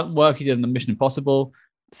 the stunt work you did on the Mission Impossible,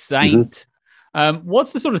 Saint,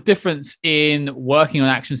 what's the sort of difference in working on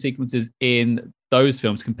action sequences in those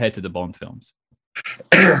films compared to the Bond films?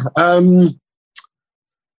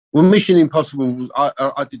 Well, Mission Impossible,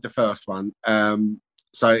 I did the first one.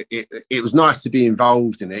 So it was nice to be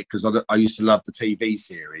involved in it because I used to love the TV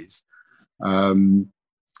series. And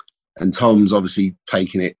Tom's obviously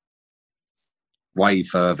taken it way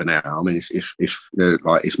further now. I mean,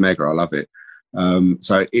 it's mega. I love it.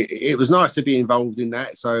 So it was nice to be involved in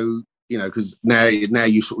that. So, you know, because now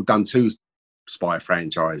you've sort of done 2 spy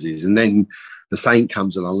franchises, and then the Saint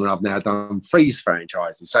comes along, and I've now done 3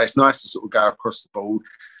 franchises. So it's nice to sort of go across the board,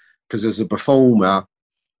 because as a performer,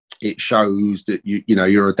 it shows that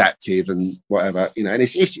you're adaptive and whatever, you know. And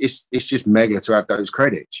it's just mega to have those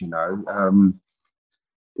credits, you know. And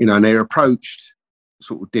they're approached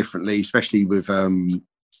sort of differently, especially with the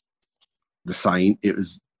Saint. It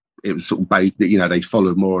was sort of based, you know, they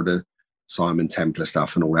followed more of the Simon Templar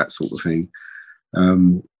stuff and all that sort of thing.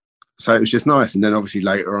 So it was just nice. And then obviously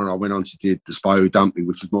later on, I went on to do The Spy Who Dumped Me,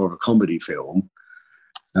 which was more of a comedy film.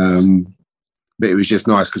 But it was just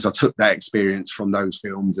nice because I took that experience from those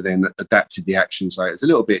films and then adapted the action. So it's a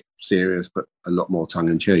little bit serious, but a lot more tongue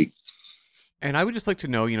in cheek. And I would just like to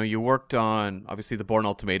know, you know, you worked on, obviously, The Bourne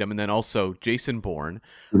Ultimatum and then also Jason Bourne,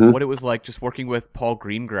 what it was like just working with Paul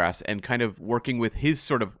Greengrass and kind of working with his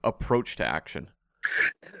sort of approach to action.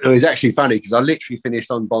 It was actually funny because I literally finished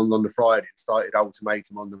on Bond on the Friday and started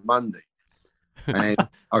Ultimatum on the Monday. And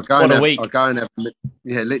I go and have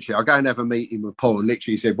a meeting with Paul, and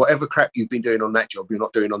literally said, whatever crap you've been doing on that job, you're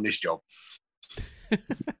not doing on this job.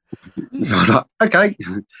 So I was like, okay.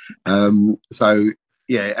 So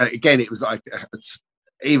yeah, again, it was like,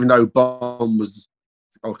 even though Bond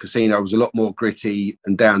or Casino was a lot more gritty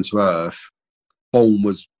and down to earth, Bourne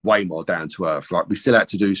was way more down to earth. Like, we still had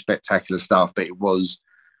to do spectacular stuff, but it was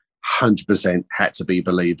 100% had to be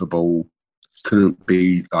believable. Couldn't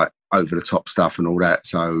be like over the top stuff and all that.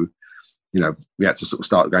 So, you know, we had to sort of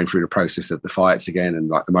start going through the process of the fights again, and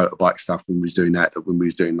like the motorbike stuff when we was doing that, when we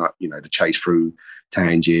was doing, like, you know, the chase through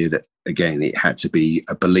Tangier, that again, it had to be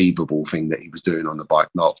a believable thing that he was doing on the bike,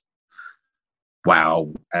 not,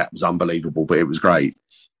 wow, that was unbelievable, but it was great.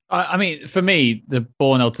 I mean, for me, The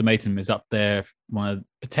Bourne Ultimatum is up there,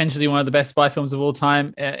 potentially one of the best spy films of all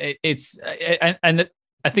time. I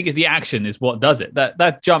think the action is what does it.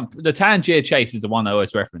 That jump, the Tangier chase, is the one I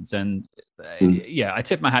always reference, and yeah, I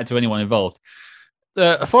tip my hat to anyone involved.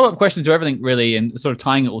 A follow-up question to everything, really, and sort of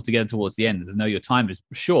tying it all together towards the end, as I know your time is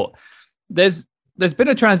short. There's been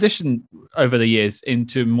a transition over the years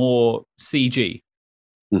into more CG.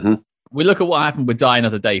 We look at what happened with Die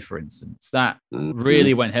Another Day, for instance. That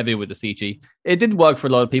really went heavy with the CG. It didn't work for a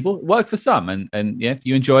lot of people. It worked for some, and yeah, if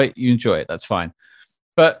you enjoy it, you enjoy it. That's fine.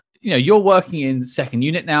 But you know, you're working in Second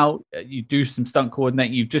Unit now. You do some stunt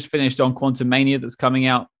coordinating. You've just finished on Quantum Mania, that's coming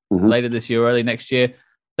out later this year, early next year.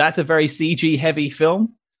 That's a very CG heavy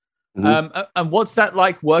film. And what's that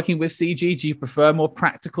like working with CG? Do you prefer more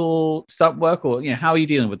practical stunt work, or, you know, how are you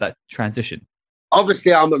dealing with that transition?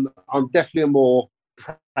 Obviously, I'm definitely a more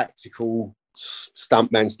practical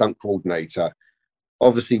stunt coordinator.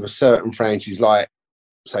 Obviously, with certain franchises like,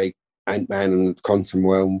 say, Ant-Man and Quantum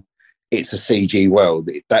Realm, it's a CG world.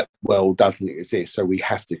 That world doesn't exist, so we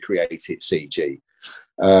have to create it CG.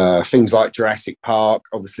 Things like Jurassic Park,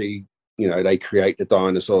 obviously, you know, they create the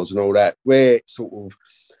dinosaurs and all that. Where it sort of,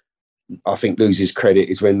 I think, loses credit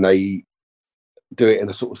is when they do it in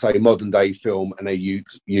a sort of, say, modern day film and they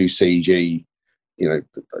use CG. You know,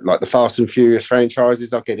 like the Fast and Furious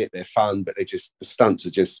franchises, I get it, they're fun, but the stunts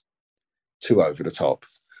are just too over the top.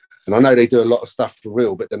 And I know they do a lot of stuff for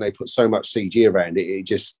real, but then they put so much CG around it,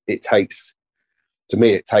 it takes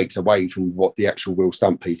away from what the actual real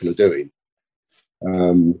stunt people are doing.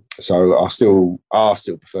 So I still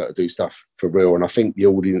prefer to do stuff for real, and I think the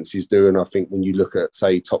audiences do. And I think when you look at,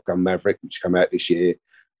 say, Top Gun Maverick, which came out this year,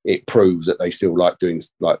 it proves that they still like doing,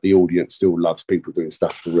 like the audience still loves people doing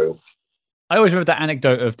stuff for real. I always remember that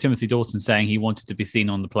anecdote of Timothy Dalton saying he wanted to be seen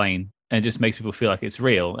on the plane, and it just makes people feel like it's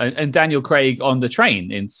real. And Daniel Craig on the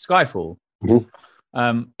train in Skyfall,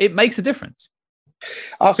 it makes a difference.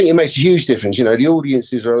 I think it makes a huge difference. You know, the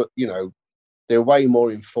audiences are, you know, they're way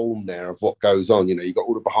more informed now of what goes on. You know, you've got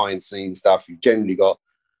all the behind the scenes stuff. You've generally got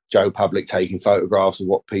Joe Public taking photographs of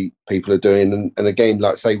what people are doing. And again,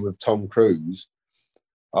 like say with Tom Cruise,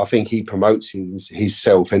 I think he promotes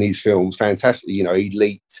himself and his films fantastically. You know, he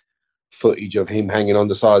leaked footage of him hanging on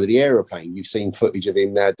the side of the aeroplane. You've seen footage of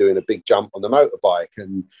him now doing a big jump on the motorbike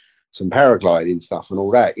and some paragliding stuff and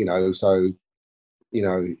all that, you know. So, you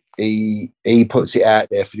know, he puts it out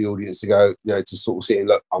there for the audience to go, you know, to sort of sit and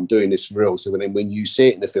look, I'm doing this for real. So then when you see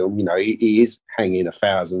it in the film, you know, he is hanging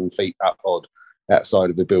 1,000 feet up odd outside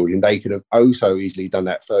of the building. They could have so easily done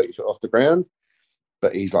that 30 foot off the ground,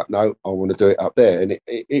 but he's like, no, I want to do it up there. And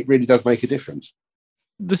it really does make a difference.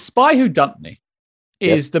 The Spy Who Dumped Me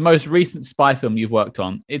is the most recent spy film you've worked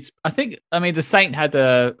on. I mean, The Saint had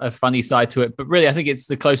a funny side to it, but really, I think it's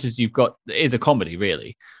the closest you've got. It is a comedy,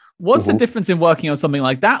 really. What's the difference in working on something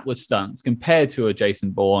like that with stunts compared to a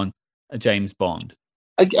Jason Bourne, a James Bond?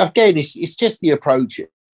 Again, it's just the approach.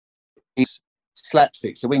 It's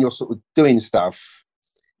slapstick. So when you're sort of doing stuff,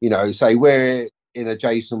 you know, say we're in a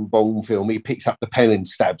Jason Bourne film, he picks up the pen and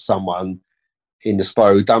stabs someone. In The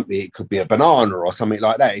Spy Who Dumped Me, it could be a banana or something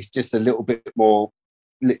like that. It's just a little bit more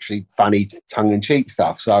literally funny, tongue-in-cheek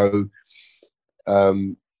stuff. So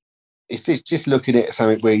it's just looking at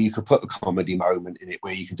something where you could put a comedy moment in it,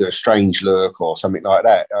 where you can do a strange look or something like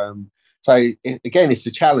that. Again, it's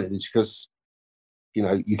a challenge because, you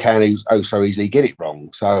know, you can so easily get it wrong.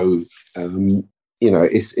 So, you know,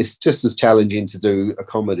 it's just as challenging to do a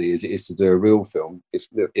comedy as it is to do a real film,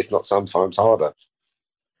 if not sometimes harder.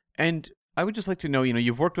 And I would just like to know, you know,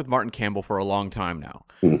 you've worked with Martin Campbell for a long time now,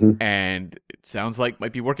 and it sounds like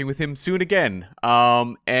might be working with him soon again.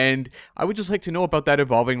 And I would just like to know about that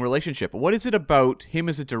evolving relationship. What is it about him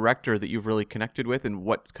as a director that you've really connected with, and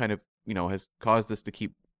what kind of, you know, has caused this to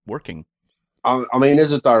keep working? I mean,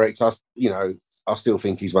 as a director, you know, I still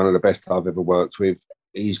think he's one of the best I've ever worked with.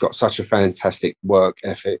 He's got such a fantastic work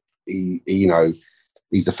ethic. You know,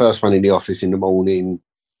 he's the first one in the office in the morning.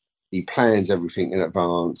 He plans everything in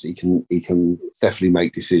advance. He can definitely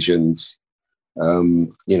make decisions.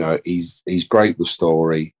 You know, he's great with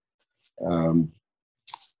story, and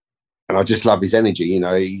I just love his energy. You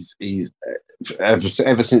know, he's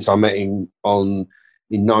ever since I met him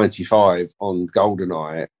in '95 on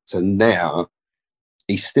GoldenEye to now,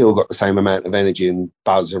 he's still got the same amount of energy and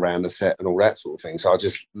buzz around the set and all that sort of thing. So I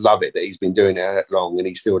just love it that he's been doing it that long and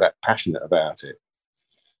he's still that passionate about it.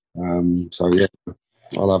 So yeah,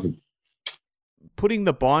 I love him. Putting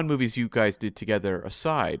the Bond movies you guys did together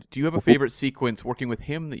aside, do you have a favorite sequence working with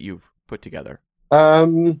him that you've put together?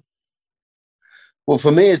 Well,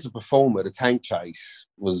 for me as a performer, the tank chase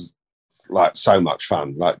was like so much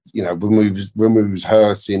fun. Like, you know, when we was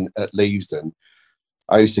rehearsing at Leavesden,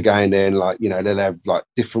 I used to go in there and, like, you know, they'll have like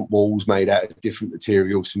different walls made out of different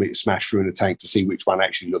materials for me to smash through in the tank to see which one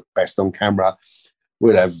actually looked best on camera.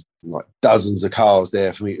 We'd have like dozens of cars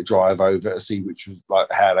there for me to drive over to see which was like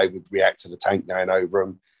how they would react to the tank going over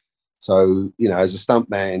them. So, you know, as a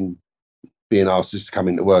stuntman, being asked just to come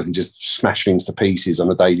into work and just smash things to pieces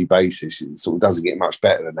on a daily basis, it sort of doesn't get much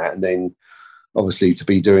better than that. And then obviously to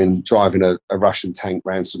be driving a Russian tank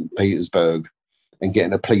around St. Petersburg and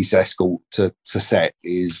getting a police escort to set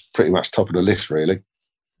is pretty much top of the list, really.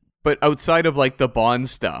 But outside of like the Bond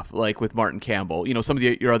stuff, like with Martin Campbell, you know, some of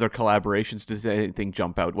your other collaborations, does anything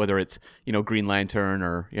jump out? Whether it's, you know, Green Lantern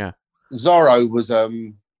or Zorro was a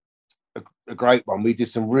great one. We did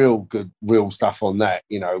some real stuff on that.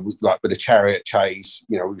 You know, like with the chariot chase.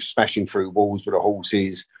 You know, we were smashing through walls with the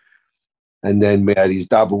horses, and then we had his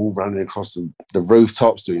double running across the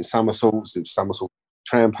rooftops doing somersaults,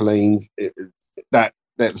 trampolines. That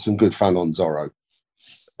was some good fun on Zorro.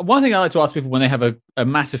 One thing I like to ask people when they have a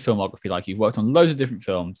massive filmography, like you've worked on loads of different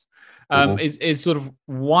films, is sort of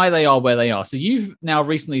why they are where they are. So you've now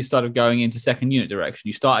recently started going into second unit direction.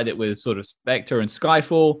 You started it with sort of Spectre and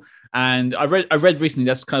Skyfall, and I read recently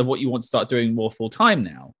that's kind of what you want to start doing more full time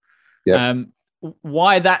now. Yeah.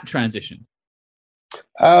 Why that transition?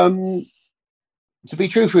 To be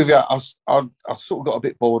truthful with you, I sort of got a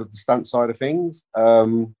bit bored of the stunt side of things.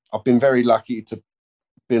 I've been very lucky to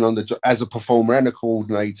been on the job as a performer and a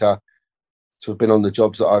coordinator to have been on the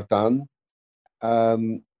jobs that I've done.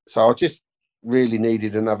 So I just really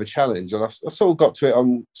needed another challenge. And I sort of got to it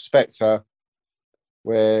on Spectre,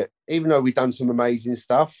 where even though we'd done some amazing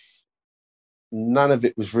stuff, none of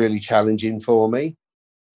it was really challenging for me.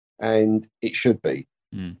 and it should be.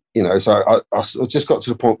 Mm. You know, so I just got to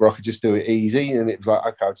the point where I could just do it easy, and it was like,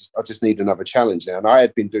 okay, I just need another challenge now. And I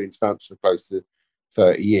had been doing stunts for close to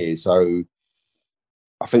 30 years, so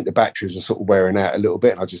I think the batteries are sort of wearing out a little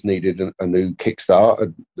bit, and I just needed a new kickstart.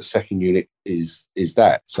 And the second unit is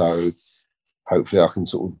that. So hopefully I can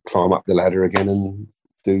sort of climb up the ladder again and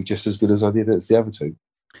do just as good as I did as the other two.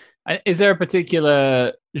 Is there a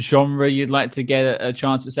particular genre you'd like to get a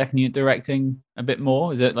chance at second unit directing a bit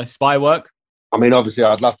more? Is it like spy work? I mean, obviously,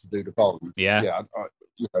 I'd love to do the Bond. Yeah.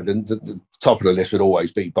 You know, the top of the list would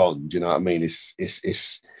always be Bond. You know what I mean?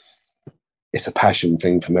 It's a passion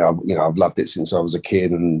thing for me. I've loved it since I was a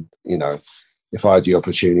kid, and you know, if I had the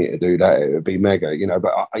opportunity to do that, it would be mega. You know,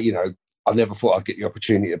 but I never thought I'd get the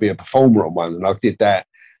opportunity to be a performer on one, and I did that,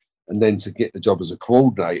 and then to get the job as a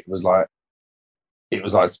coordinator was like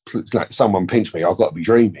someone pinched me. I've got to be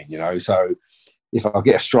dreaming, you know. So if I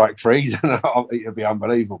get a strike free, then it'll be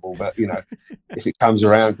unbelievable. But you know, if it comes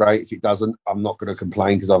around, great. If it doesn't, I'm not going to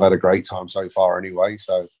complain because I've had a great time so far anyway.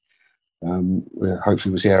 So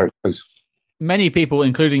hopefully we'll see how it goes. Many people,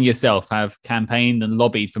 including yourself, have campaigned and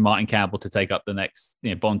lobbied for Martin Campbell to take up the next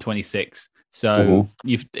Bond 26. So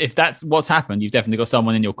if that's what's happened, you've definitely got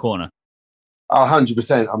someone in your corner.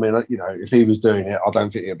 100%. I mean, you know, if he was doing it, I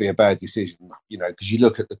don't think it'd be a bad decision. You know, because you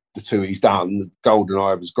look at the two he's done.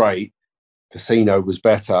 GoldenEye was great. Casino was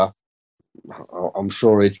better. I'm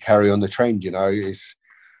sure he'd carry on the trend. You know,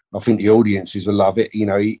 I think the audiences will love it. You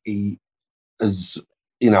know, he has.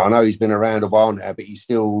 You know, I know he's been around a while now, but he's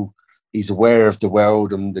aware of the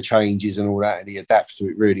world and the changes and all that, and he adapts to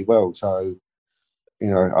it really well. So, you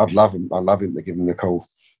know, I'd love him to give him the call.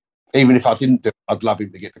 Even if I didn't do it, I'd love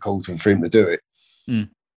him to get the call for him to do it. Mm.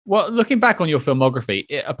 Well, looking back on your filmography,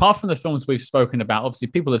 apart from the films we've spoken about, obviously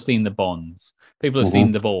people have seen the Bonds, people have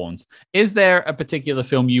seen the Bournes. Is there a particular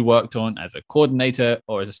film you worked on as a coordinator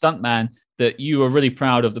or as a stuntman that you were really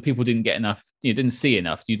proud of that people didn't get enough, didn't see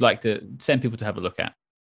enough, you'd like to send people to have a look at?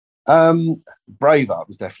 Braveheart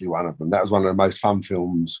was definitely one of them. That was one of the most fun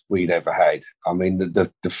films we'd ever had. I mean, the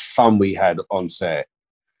fun we had on set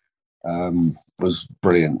was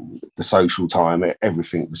brilliant. The social time,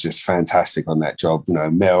 everything was just fantastic on that job. You know,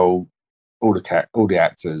 Mel, all the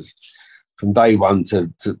actors, from day one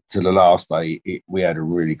to the last day, we had a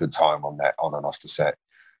really good time on that, on and off the set.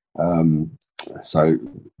 So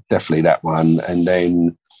definitely that one. And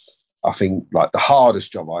then I think like the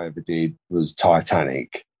hardest job I ever did was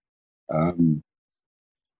Titanic.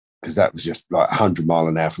 Because that was just like 100 mile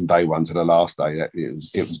an hour from day one to the last day.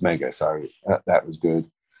 It was mega. So that was good.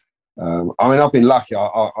 I mean, I've been lucky.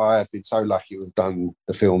 I have been so lucky to have done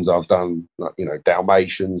the films I've done, like, you know,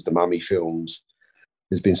 Dalmatians, the Mummy films.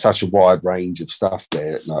 There's been such a wide range of stuff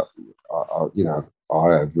there. Like,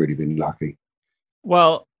 I have really been lucky.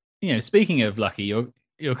 Well, speaking of lucky,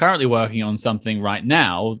 you're currently working on something right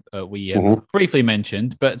now. We briefly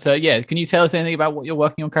mentioned, but can you tell us anything about what you're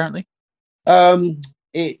working on currently?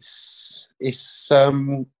 It's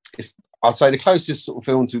I'd say the closest sort of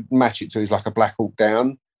film to match it to is like a Black Hawk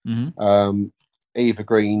Down. Eva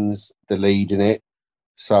Green's the lead in it,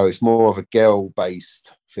 so it's more of a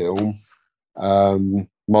girl-based film.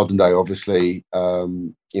 Modern day, obviously.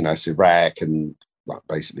 It's Iraq and like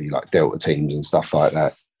basically like Delta teams and stuff like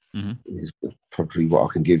that. Is probably what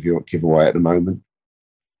I can give away at the moment.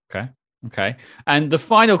 Okay. And the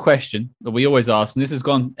final question that we always ask, and this has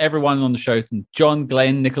gone everyone on the show, from John,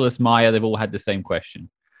 Glenn, Nicholas Meyer, they've all had the same question.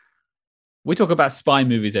 We talk about spy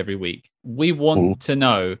movies every week. We want to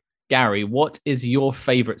know, Gary, what is your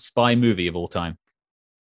favorite spy movie of all time?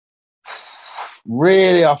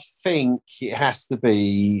 Really, I think it has to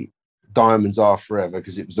be Diamonds Are Forever,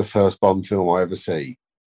 because it was the first Bond film I ever see.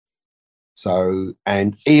 So,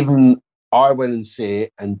 and even I went and see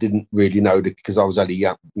it and didn't really know because I was only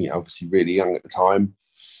young, obviously really young at the time.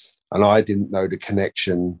 And I didn't know the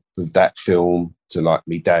connection with that film to like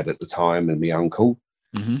me dad at the time and my uncle.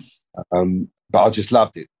 But I just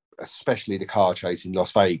loved it, especially the car chase in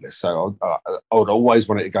Las Vegas. So I would always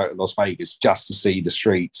wanted to go to Las Vegas just to see the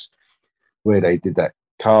streets where they did that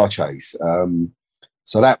car chase.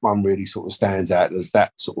 So that one really sort of stands out as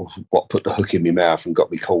that sort of what put the hook in my mouth and got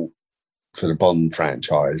me caught for the Bond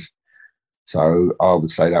franchise. So I would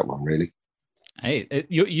say that one, really. Hey,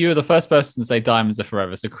 you're the first person to say Diamonds Are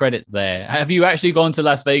Forever, so credit there. Have you actually gone to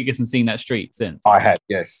Las Vegas and seen that street since? I had,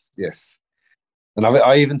 yes. And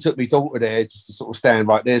I even took my daughter there just to sort of stand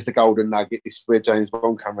right, there's the Golden Nugget, this is where James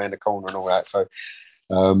Bond come around the corner and all that. So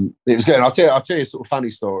it was good. And I'll tell you a sort of funny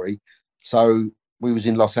story. So we was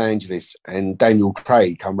in Los Angeles and Daniel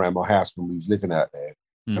Craig come around my house when we was living out there.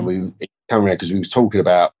 And we came around because we was talking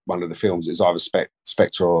about one of the films. It was either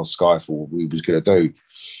Spectre or Skyfall we was going to do.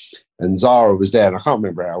 And Zara was there, and I can't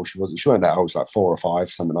remember how old she was. She wasn't that old, she was like 4 or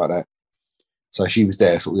 5, something like that. So she was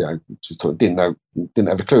there, sort of, just didn't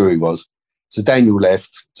have a clue who he was. So Daniel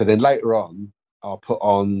left. So then later on, I put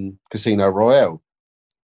on Casino Royale.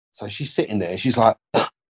 So she's sitting there. She's like,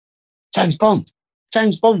 James Bond.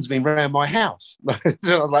 James Bond's been around my house.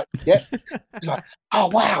 So I was like, yeah. She's like, oh,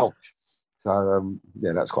 wow. So,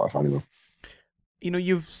 that's quite a funny one.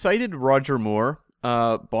 You've cited Roger Moore,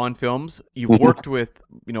 Bond films. You've worked with,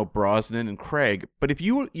 Brosnan and Craig. But if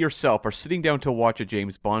you yourself are sitting down to watch a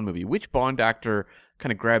James Bond movie, which Bond actor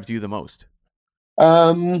kind of grabs you the most?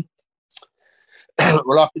 Well,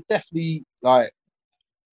 I could definitely,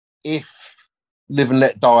 if Live and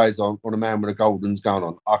Let Die is on A Man with a Golden Gun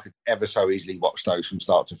on, I could ever so easily watch those from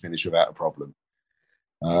start to finish without a problem.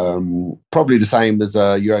 Probably the same as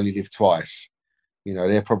You Only Live Twice.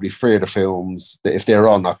 They're probably 3 of the films that if they're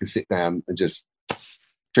on, I can sit down and just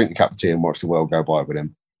drink a cup of tea and watch the world go by with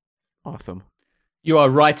them. Awesome. You are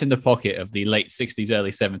right in the pocket of the late 60s,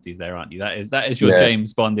 early 70s there, aren't you? That is your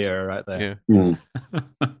James Bond era right there. Yeah.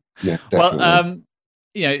 Yeah, definitely.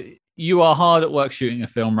 Well, you are hard at work shooting a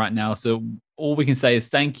film right now, so all we can say is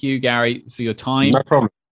thank you, Gary, for your time. No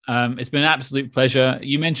problem. It's been an absolute pleasure.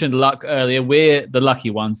 You mentioned luck earlier. We're the lucky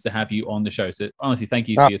ones to have you on the show. So honestly, thank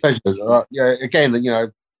you for your time. Yeah, again,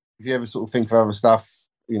 if you ever sort of think of other stuff,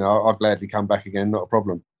 I'd gladly come back again. Not a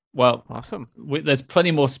problem. Well, awesome. There's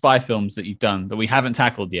plenty more spy films that you've done that we haven't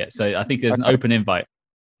tackled yet. So I think there's an open invite.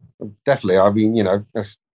 Definitely. I mean,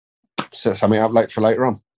 let's set something up for later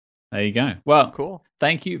on. There you go. Well, cool.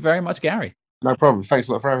 Thank you very much, Gary. No problem. Thanks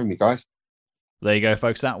a lot for having me, guys. There you go,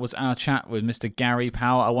 folks. That was our chat with Mr. Gary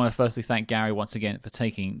Powell. I want to firstly thank Gary once again for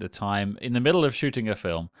taking the time in the middle of shooting a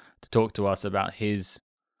film to talk to us about his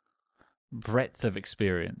breadth of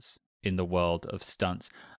experience in the world of stunts.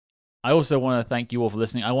 I also want to thank you all for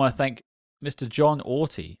listening. I want to thank Mr. John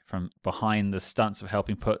Orty from behind the stunts for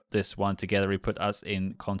helping put this one together. He put us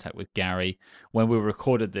in contact with Gary when we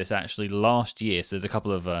recorded this actually last year. So there's a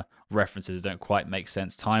couple of references that don't quite make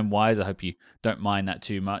sense time-wise. I hope you don't mind that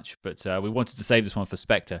too much. But we wanted to save this one for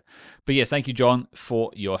Spectre. But yes, thank you, John, for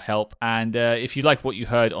your help. And if you like what you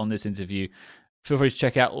heard on this interview, feel free to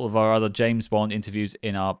check out all of our other James Bond interviews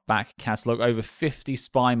in our back catalogue. Over 50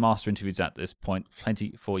 SpyMaster interviews at this point.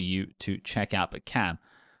 Plenty for you to check out. But Cam,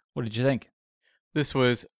 what did you think? This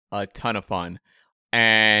was a ton of fun.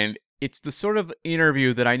 And it's the sort of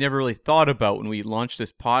interview that I never really thought about when we launched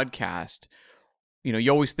this podcast.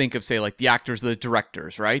 You always think of, say, like the actors, the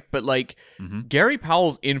directors, right? But Gary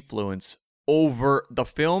Powell's influence over the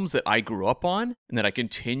films that I grew up on and that I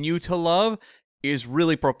continue to love is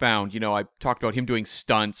really profound. I talked about him doing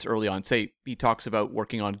stunts early on. Say, he talks about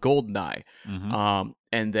working on GoldenEye,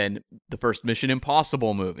 and then the first Mission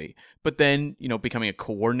Impossible movie. But then, becoming a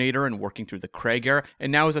coordinator and working through the Craig era.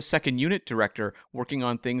 And now as a second unit director, working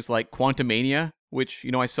on things like Quantumania, which,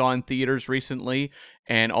 I saw in theaters recently,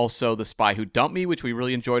 and also The Spy Who Dumped Me, which we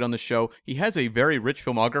really enjoyed on the show. He has a very rich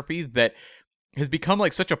filmography that has become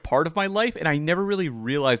such a part of my life, and I never really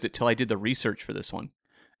realized it till I did the research for this one.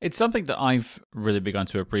 It's something that I've really begun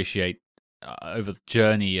to appreciate over the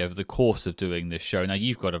journey, over the course of doing this show. Now,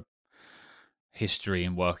 you've got a history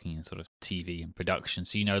in working in sort of TV and production,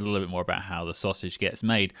 so you know a little bit more about how the sausage gets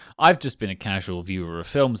made. I've just been a casual viewer of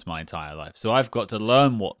films my entire life, so I've got to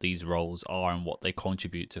learn what these roles are and what they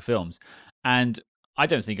contribute to films. And I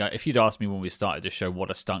don't think, if you'd asked me when we started the show what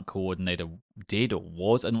a stunt coordinator did or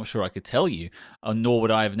was, I'm not sure I could tell you, nor would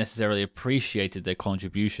I have necessarily appreciated their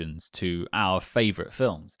contributions to our favorite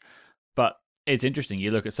films. But it's interesting,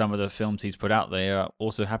 you look at some of the films he's put out there,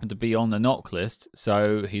 also happen to be on the knock list,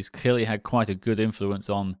 so he's clearly had quite a good influence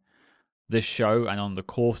on this show and on the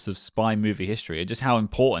course of spy movie history, and just how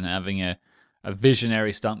important having a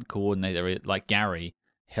visionary stunt coordinator like Gary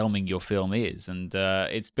helming your film is. And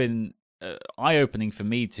it's been eye-opening for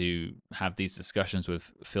me to have these discussions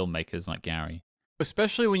with filmmakers like Gary.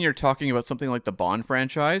 Especially when you're talking about something like the Bond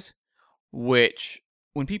franchise, which,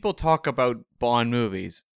 when people talk about Bond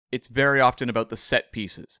movies, it's very often about the set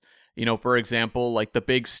pieces. For example, like the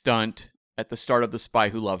big stunt at the start of The Spy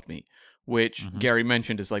Who Loved Me, which Gary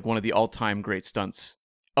mentioned is like one of the all-time great stunts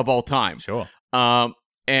of all time. Sure.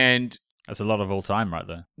 And that's a lot of all time right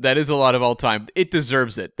there. That is a lot of all time. It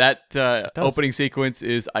deserves it. That opening sequence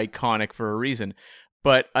is iconic for a reason.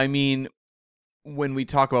 But, I mean, when we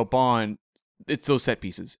talk about Bond, it's those set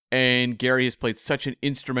pieces. And Gary has played such an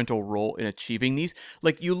instrumental role in achieving these.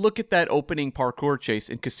 Like, you look at that opening parkour chase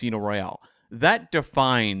in Casino Royale. that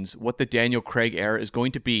defines what the Daniel Craig era is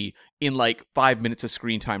going to be in like 5 minutes of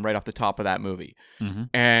screen time right off the top of that movie. Mm-hmm.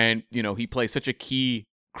 And, he plays such a key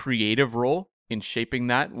creative role in shaping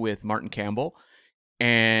that with Martin Campbell.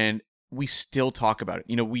 And we still talk about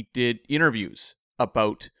it. We did interviews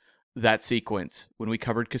about that sequence when we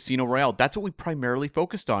covered Casino Royale. That's what we primarily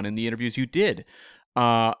focused on in the interviews you did.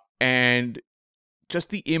 And just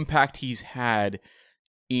the impact he's had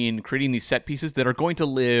in creating these set pieces that are going to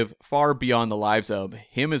live far beyond the lives of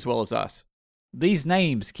him as well as us. These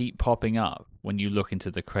names keep popping up when you look into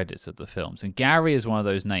the credits of the films, and Gary is one of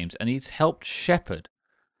those names, and he's helped shepherd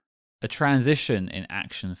a transition in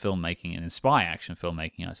action filmmaking and in spy action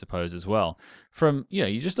filmmaking, I suppose, as well. From,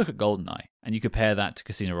 you just look at GoldenEye and you compare that to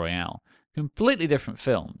Casino Royale. Completely different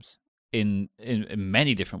films in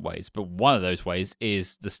many different ways, but one of those ways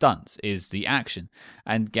is the stunts, is the action.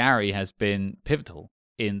 And Gary has been pivotal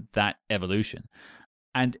in that evolution.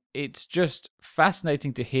 And it's just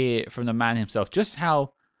fascinating to hear from the man himself just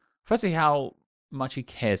how much he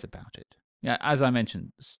cares about it. Yeah, as I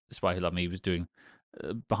mentioned, Spy Who Loved Me, he was doing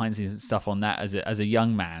behind the scenes stuff on that as a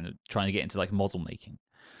young man trying to get into like model making.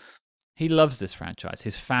 He loves this franchise.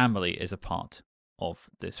 His family is a part of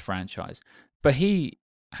this franchise, but he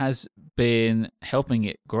has been helping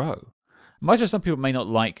it grow. Much as some people may not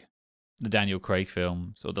like the Daniel Craig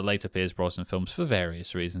films or the later Pierce Brosnan films for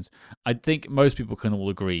various reasons, I think most people can all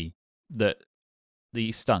agree that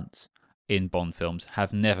the stunts in Bond films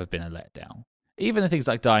have never been a letdown. Even the things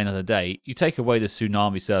like Die Another Day, you take away the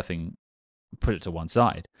tsunami surfing, put it to one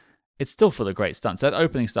side, it's still full of great stunts. That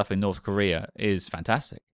opening stuff in North Korea is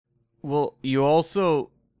fantastic. Well, you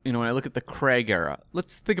also, when I look at the Craig era,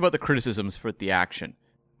 let's think about the criticisms for the action.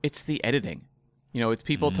 It's the editing. It's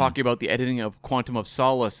people talking about the editing of Quantum of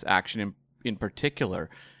Solace action in particular.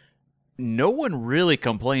 No one really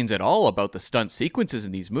complains at all about the stunt sequences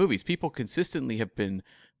in these movies. People consistently have been,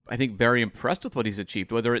 I think, very impressed with what he's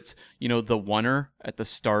achieved, whether it's, the oneer at the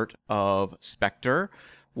start of Spectre,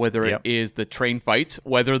 whether it is the train fights,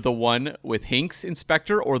 whether the one with Hinks in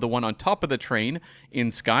Spectre or the one on top of the train in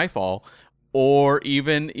Skyfall, or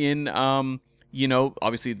even in,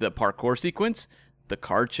 obviously the parkour sequence, the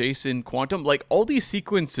car chase in Quantum. Like, all these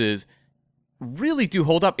sequences really do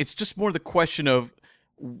hold up. It's just more the question of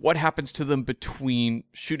what happens to them between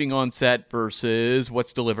shooting on set versus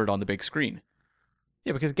what's delivered on the big screen.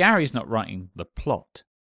 Yeah, because Gary's not writing the plot.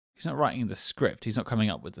 He's not writing the script. He's not coming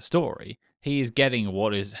up with the story. He is getting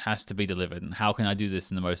what has to be delivered, and how can I do this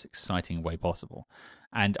in the most exciting way possible?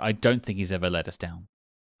 And I don't think he's ever let us down.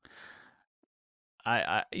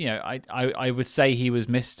 I would say he was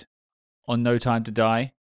missed on No Time to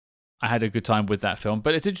Die. I had a good time with that film,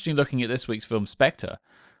 but it's interesting looking at this week's film, Spectre.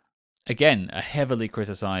 Again, a heavily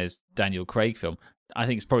criticized Daniel Craig film. I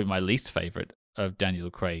think it's probably my least favorite of Daniel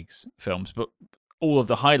Craig's films, but all of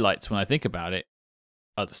the highlights when I think about it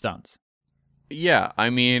are the stunts. Yeah, I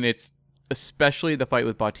mean, it's especially the fight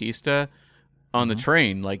with Bautista on the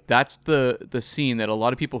train. Like, that's the scene that a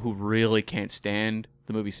lot of people who really can't stand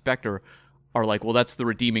the movie Spectre are like, well, that's the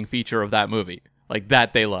redeeming feature of that movie. Like,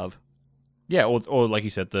 that they love. Yeah, or like you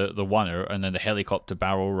said, the oneer and then the helicopter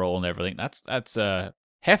barrel roll and everything. That's a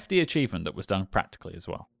hefty achievement that was done practically as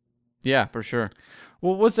well. Yeah, for sure.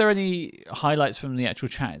 Well, was there any highlights from the actual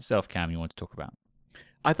chat itself, Cam, you want to talk about?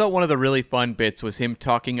 I thought one of the really fun bits was him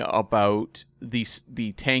talking about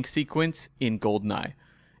the tank sequence in GoldenEye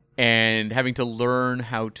and having to learn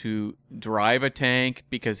how to drive a tank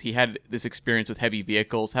because he had this experience with heavy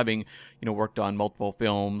vehicles, having worked on multiple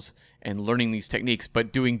films and learning these techniques,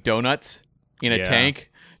 but doing donuts in a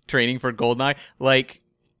tank, training for GoldenEye. Like,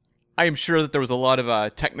 I am sure that there was a lot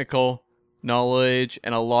of technical knowledge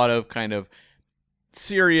and a lot of kind of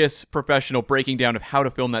serious professional breaking down of how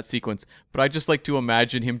to film that sequence, but I just like to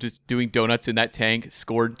imagine him just doing donuts in that tank,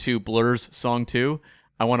 scored to Blur's Song 2.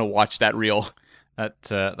 I want to watch that reel.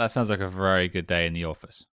 That sounds like a very good day in the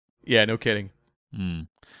office. Yeah, no kidding.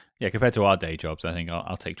 Yeah, compared to our day jobs, I think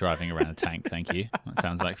I'll take driving around a tank. Thank you. That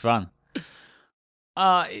sounds like fun.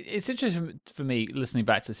 It's interesting for me listening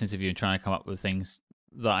back to this interview and trying to come up with things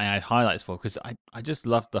that I had highlights for, because I just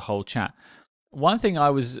loved the whole chat. One thing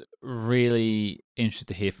I was really interested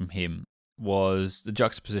to hear from him was the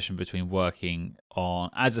juxtaposition between working on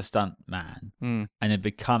as a stunt man and then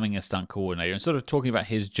becoming a stunt coordinator, and sort of talking about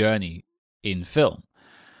his journey in film.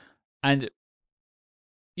 And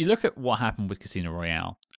you look at what happened with Casino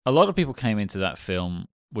Royale. A lot of people came into that film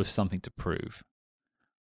with something to prove.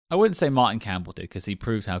 I wouldn't say Martin Campbell did, because he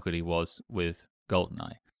proved how good he was with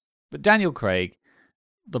GoldenEye. But Daniel Craig,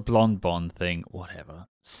 the blonde Bond thing, whatever,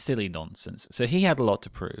 silly nonsense. So he had a lot to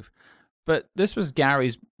prove. But this was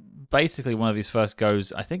Gary's basically one of his first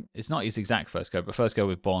goes. I think it's not his exact first go, but first go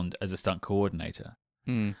with Bond as a stunt coordinator.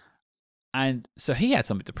 Hmm. And so he had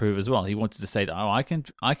something to prove as well. He wanted to say that,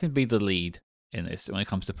 I can be the lead in this when it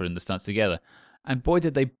comes to putting the stunts together. And boy,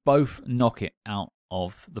 did they both knock it out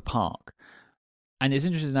of the park. And it's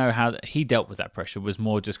interesting to know how he dealt with that pressure. Was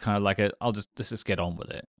more just kind of like let's just get on with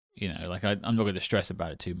it. Like I'm not going to stress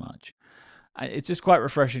about it too much. It's just quite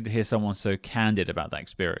refreshing to hear someone so candid about that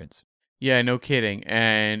experience. Yeah, no kidding.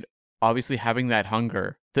 And obviously having that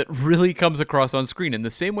hunger that really comes across on screen in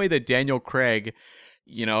the same way that Daniel Craig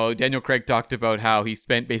talked about how he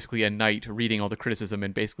spent basically a night reading all the criticism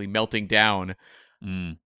and basically melting down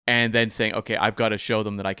and then saying, okay, I've got to show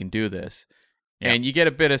them that I can do this. Yeah. And you get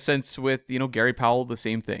a bit of sense with, Gary Powell, the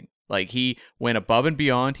same thing. Like, he went above and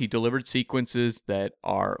beyond. He delivered sequences that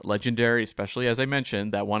are legendary, especially, as I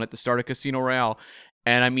mentioned, that one at the start of Casino Royale.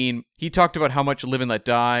 And, I mean, he talked about how much Live and Let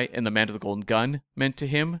Die and The Man with the Golden Gun meant to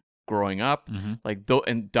him growing up.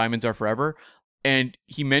 And Diamonds Are Forever. And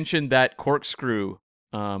he mentioned that corkscrew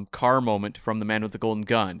car moment from The Man with the Golden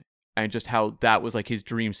Gun and just how that was, like, his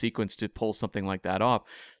dream sequence to pull something like that off.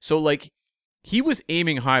 So, like, he was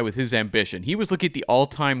aiming high with his ambition. He was looking at the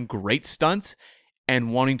all-time great stunts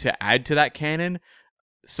and wanting to add to that canon.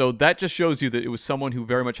 So that just shows you that it was someone who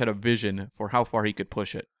very much had a vision for how far he could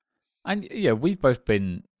push it. And yeah, we've both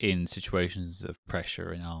been in situations of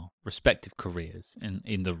pressure in our respective careers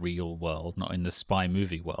in the real world, not in the spy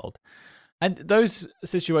movie world. And those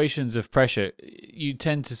situations of pressure, you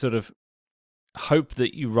tend to sort of hope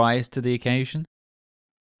that you rise to the occasion.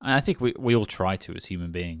 And I think we all try to as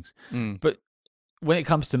human beings. But when it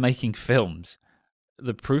comes to making films,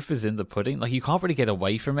 the proof is in the pudding. Like, you can't really get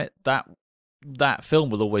away from it. That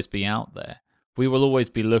film will always be out there. We will always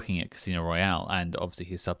be looking at Casino Royale and obviously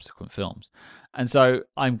his subsequent films. And so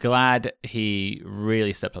I'm glad he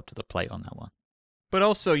really stepped up to the plate on that one. But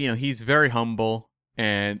also, he's very humble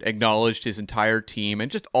and acknowledged his entire team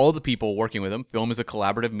and just all the people working with him. Film is a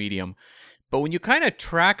collaborative medium. But when you kind of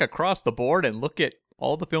track across the board and look at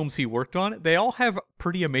all the films he worked on, they all have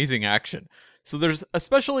pretty amazing action. So there's a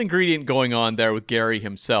special ingredient going on there with Gary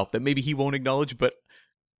himself that maybe he won't acknowledge, but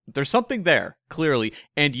there's something there, clearly.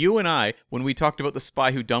 And you and I, when we talked about The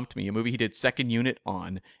Spy Who Dumped Me, a movie he did second unit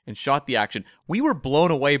on and shot the action, we were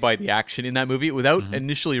blown away by the action in that movie without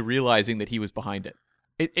initially realizing that he was behind it.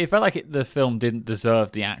 It felt like the film didn't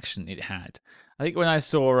deserve the action it had. I think when I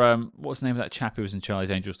saw, what's the name of that chap who was in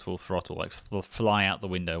Charlie's Angels Full Throttle, like fly out the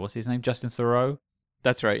window, what's his name, Justin Theroux?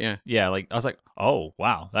 That's right, yeah. Yeah, like I was like, oh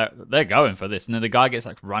wow, they're going for this, and then the guy gets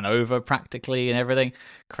like run over practically and everything,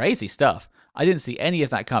 crazy stuff. I didn't see any of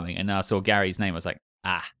that coming, and then I saw Gary's name. I was like,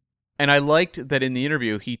 ah. And I liked that in the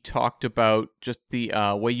interview he talked about just the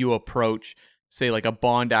way you approach, say, like a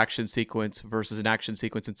Bond action sequence versus an action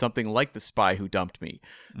sequence in something like The Spy Who Dumped Me.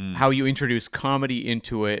 How you introduce comedy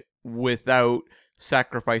into it without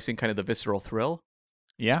sacrificing kind of the visceral thrill.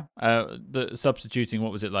 Yeah, the substituting,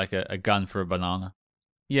 what was it, like a gun for a banana?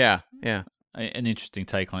 Yeah. An interesting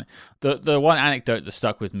take on it. The one anecdote that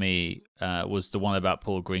stuck with me was the one about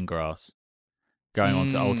Paul Greengrass going on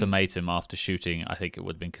to Ultimatum after shooting, I think it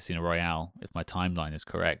would have been Casino Royale, if my timeline is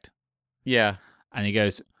correct. Yeah. And he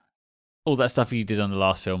goes, all that stuff you did on the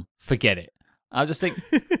last film, forget it. I just think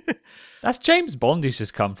that's James Bond he's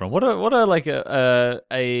just come from. What a like a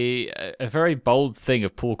very bold thing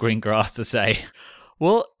of Paul Greengrass to say.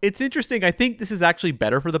 Well, it's interesting. I think this is actually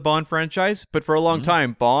better for the Bond franchise, but for a long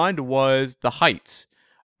time, Bond was the heights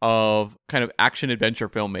of kind of action-adventure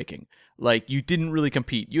filmmaking. Like, you didn't really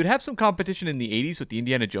compete. You'd have some competition in the 80s with the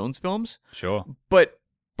Indiana Jones films. Sure. But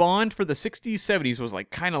Bond for the 60s, 70s was like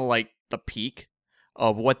kind of like the peak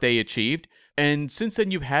of what they achieved. And since then,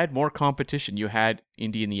 you've had more competition. You had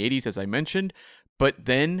Indy in the 80s, as I mentioned, but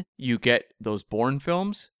then you get those Bourne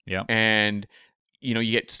films. Yeah. And,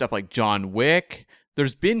 you get stuff like John Wick.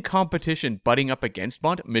 There's been competition butting up against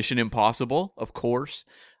Bond. Mission Impossible, of course.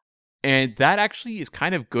 And that actually is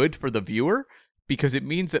kind of good for the viewer because it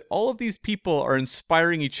means that all of these people are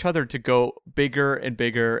inspiring each other to go bigger and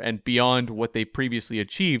bigger and beyond what they previously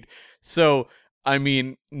achieved. So, I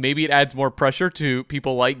mean, maybe it adds more pressure to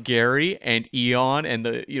people like Gary and Eon and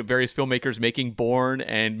the various filmmakers making Bourne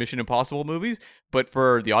and Mission Impossible movies. But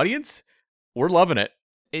for the audience, we're loving it.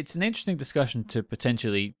 It's an interesting discussion to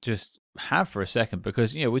potentially just have for a second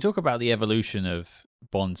because, we talk about the evolution of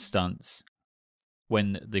Bond stunts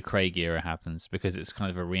when the Craig era happens because it's kind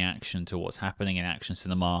of a reaction to what's happening in action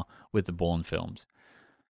cinema with the Bourne films.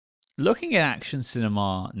 Looking at action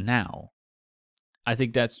cinema now, I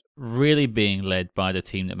think that's really being led by the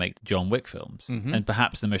team that make the John Wick films and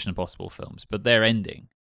perhaps the Mission Impossible films, but they're ending.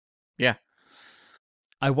 Yeah.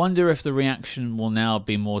 I wonder if the reaction will now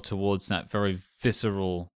be more towards that very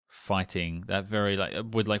visceral fighting, that very like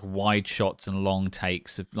with like wide shots and long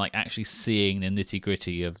takes of like actually seeing the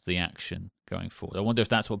nitty-gritty of the action going forward. I wonder if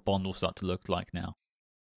that's what Bond will start to look like now.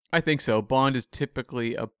 I think so. Bond is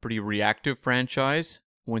typically a pretty reactive franchise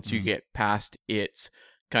once you get past its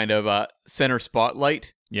kind of center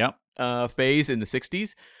spotlight Yep. phase in the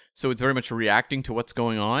 60s. So it's very much reacting to what's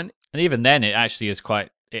going on. And even then, it actually is quite.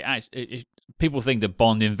 People think that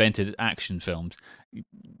Bond invented action films.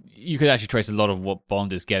 You could actually trace a lot of what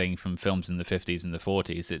Bond is getting from films in the 50s and the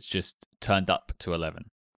 40s. It's just turned up to 11.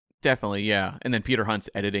 Definitely, yeah. And then Peter Hunt's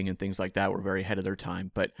editing and things like that were very ahead of their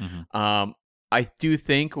time. But I do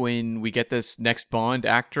think when we get this next Bond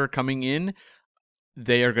actor coming in,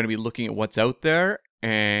 they are going to be looking at what's out there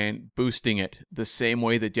and boosting it the same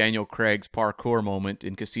way that Daniel Craig's parkour moment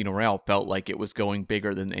in Casino Royale felt like it was going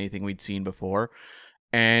bigger than anything we'd seen before.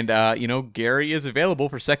 And, Gary is available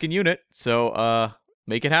for second unit, so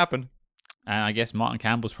make it happen. And I guess Martin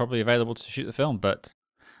Campbell's probably available to shoot the film, but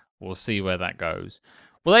we'll see where that goes.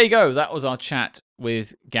 Well, there you go. That was our chat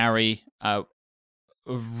with Gary. A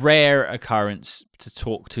rare occurrence to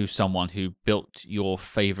talk to someone who built your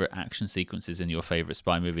favorite action sequences in your favorite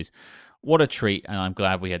spy movies. What a treat, and I'm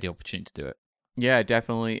glad we had the opportunity to do it. Yeah,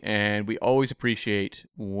 definitely. And we always appreciate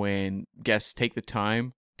when guests take the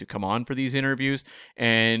time to come on for these interviews.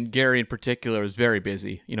 And Gary in particular is very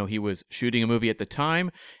busy. He was shooting a movie at the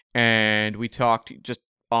time, and we talked just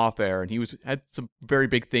off air, and he had some very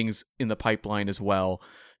big things in the pipeline as well.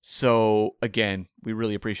 So again, we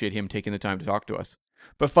really appreciate him taking the time to talk to us.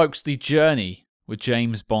 But folks, the journey with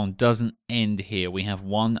James Bond doesn't end here. We have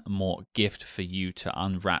one more gift for you to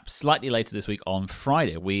unwrap. Slightly later this week on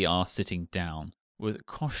Friday, we are sitting down with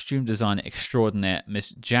costume designer extraordinaire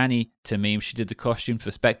Miss Jani Tamim. She did the costumes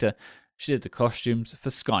for Spectre. She did the costumes for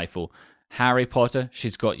Skyfall. Harry Potter,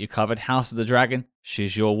 she's got you covered. House of the Dragon,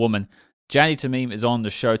 she's your woman. Jani Tamim is on the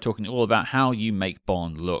show talking all about how you make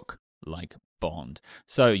Bond look like Bond.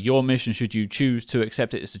 So your mission, should you choose to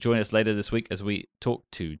accept it, is to join us later this week as we talk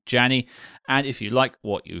to Jani. And if you like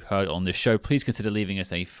what you heard on this show, please consider leaving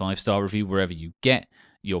us a 5-star review wherever you get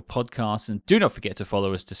your podcasts. And do not forget to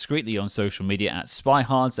follow us discreetly on social media at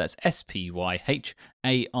SpyHards. That's SpyHards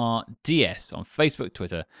on Facebook,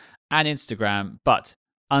 Twitter, and Instagram. But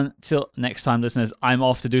until next time, listeners, I'm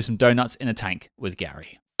off to do some donuts in a tank with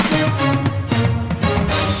Gary.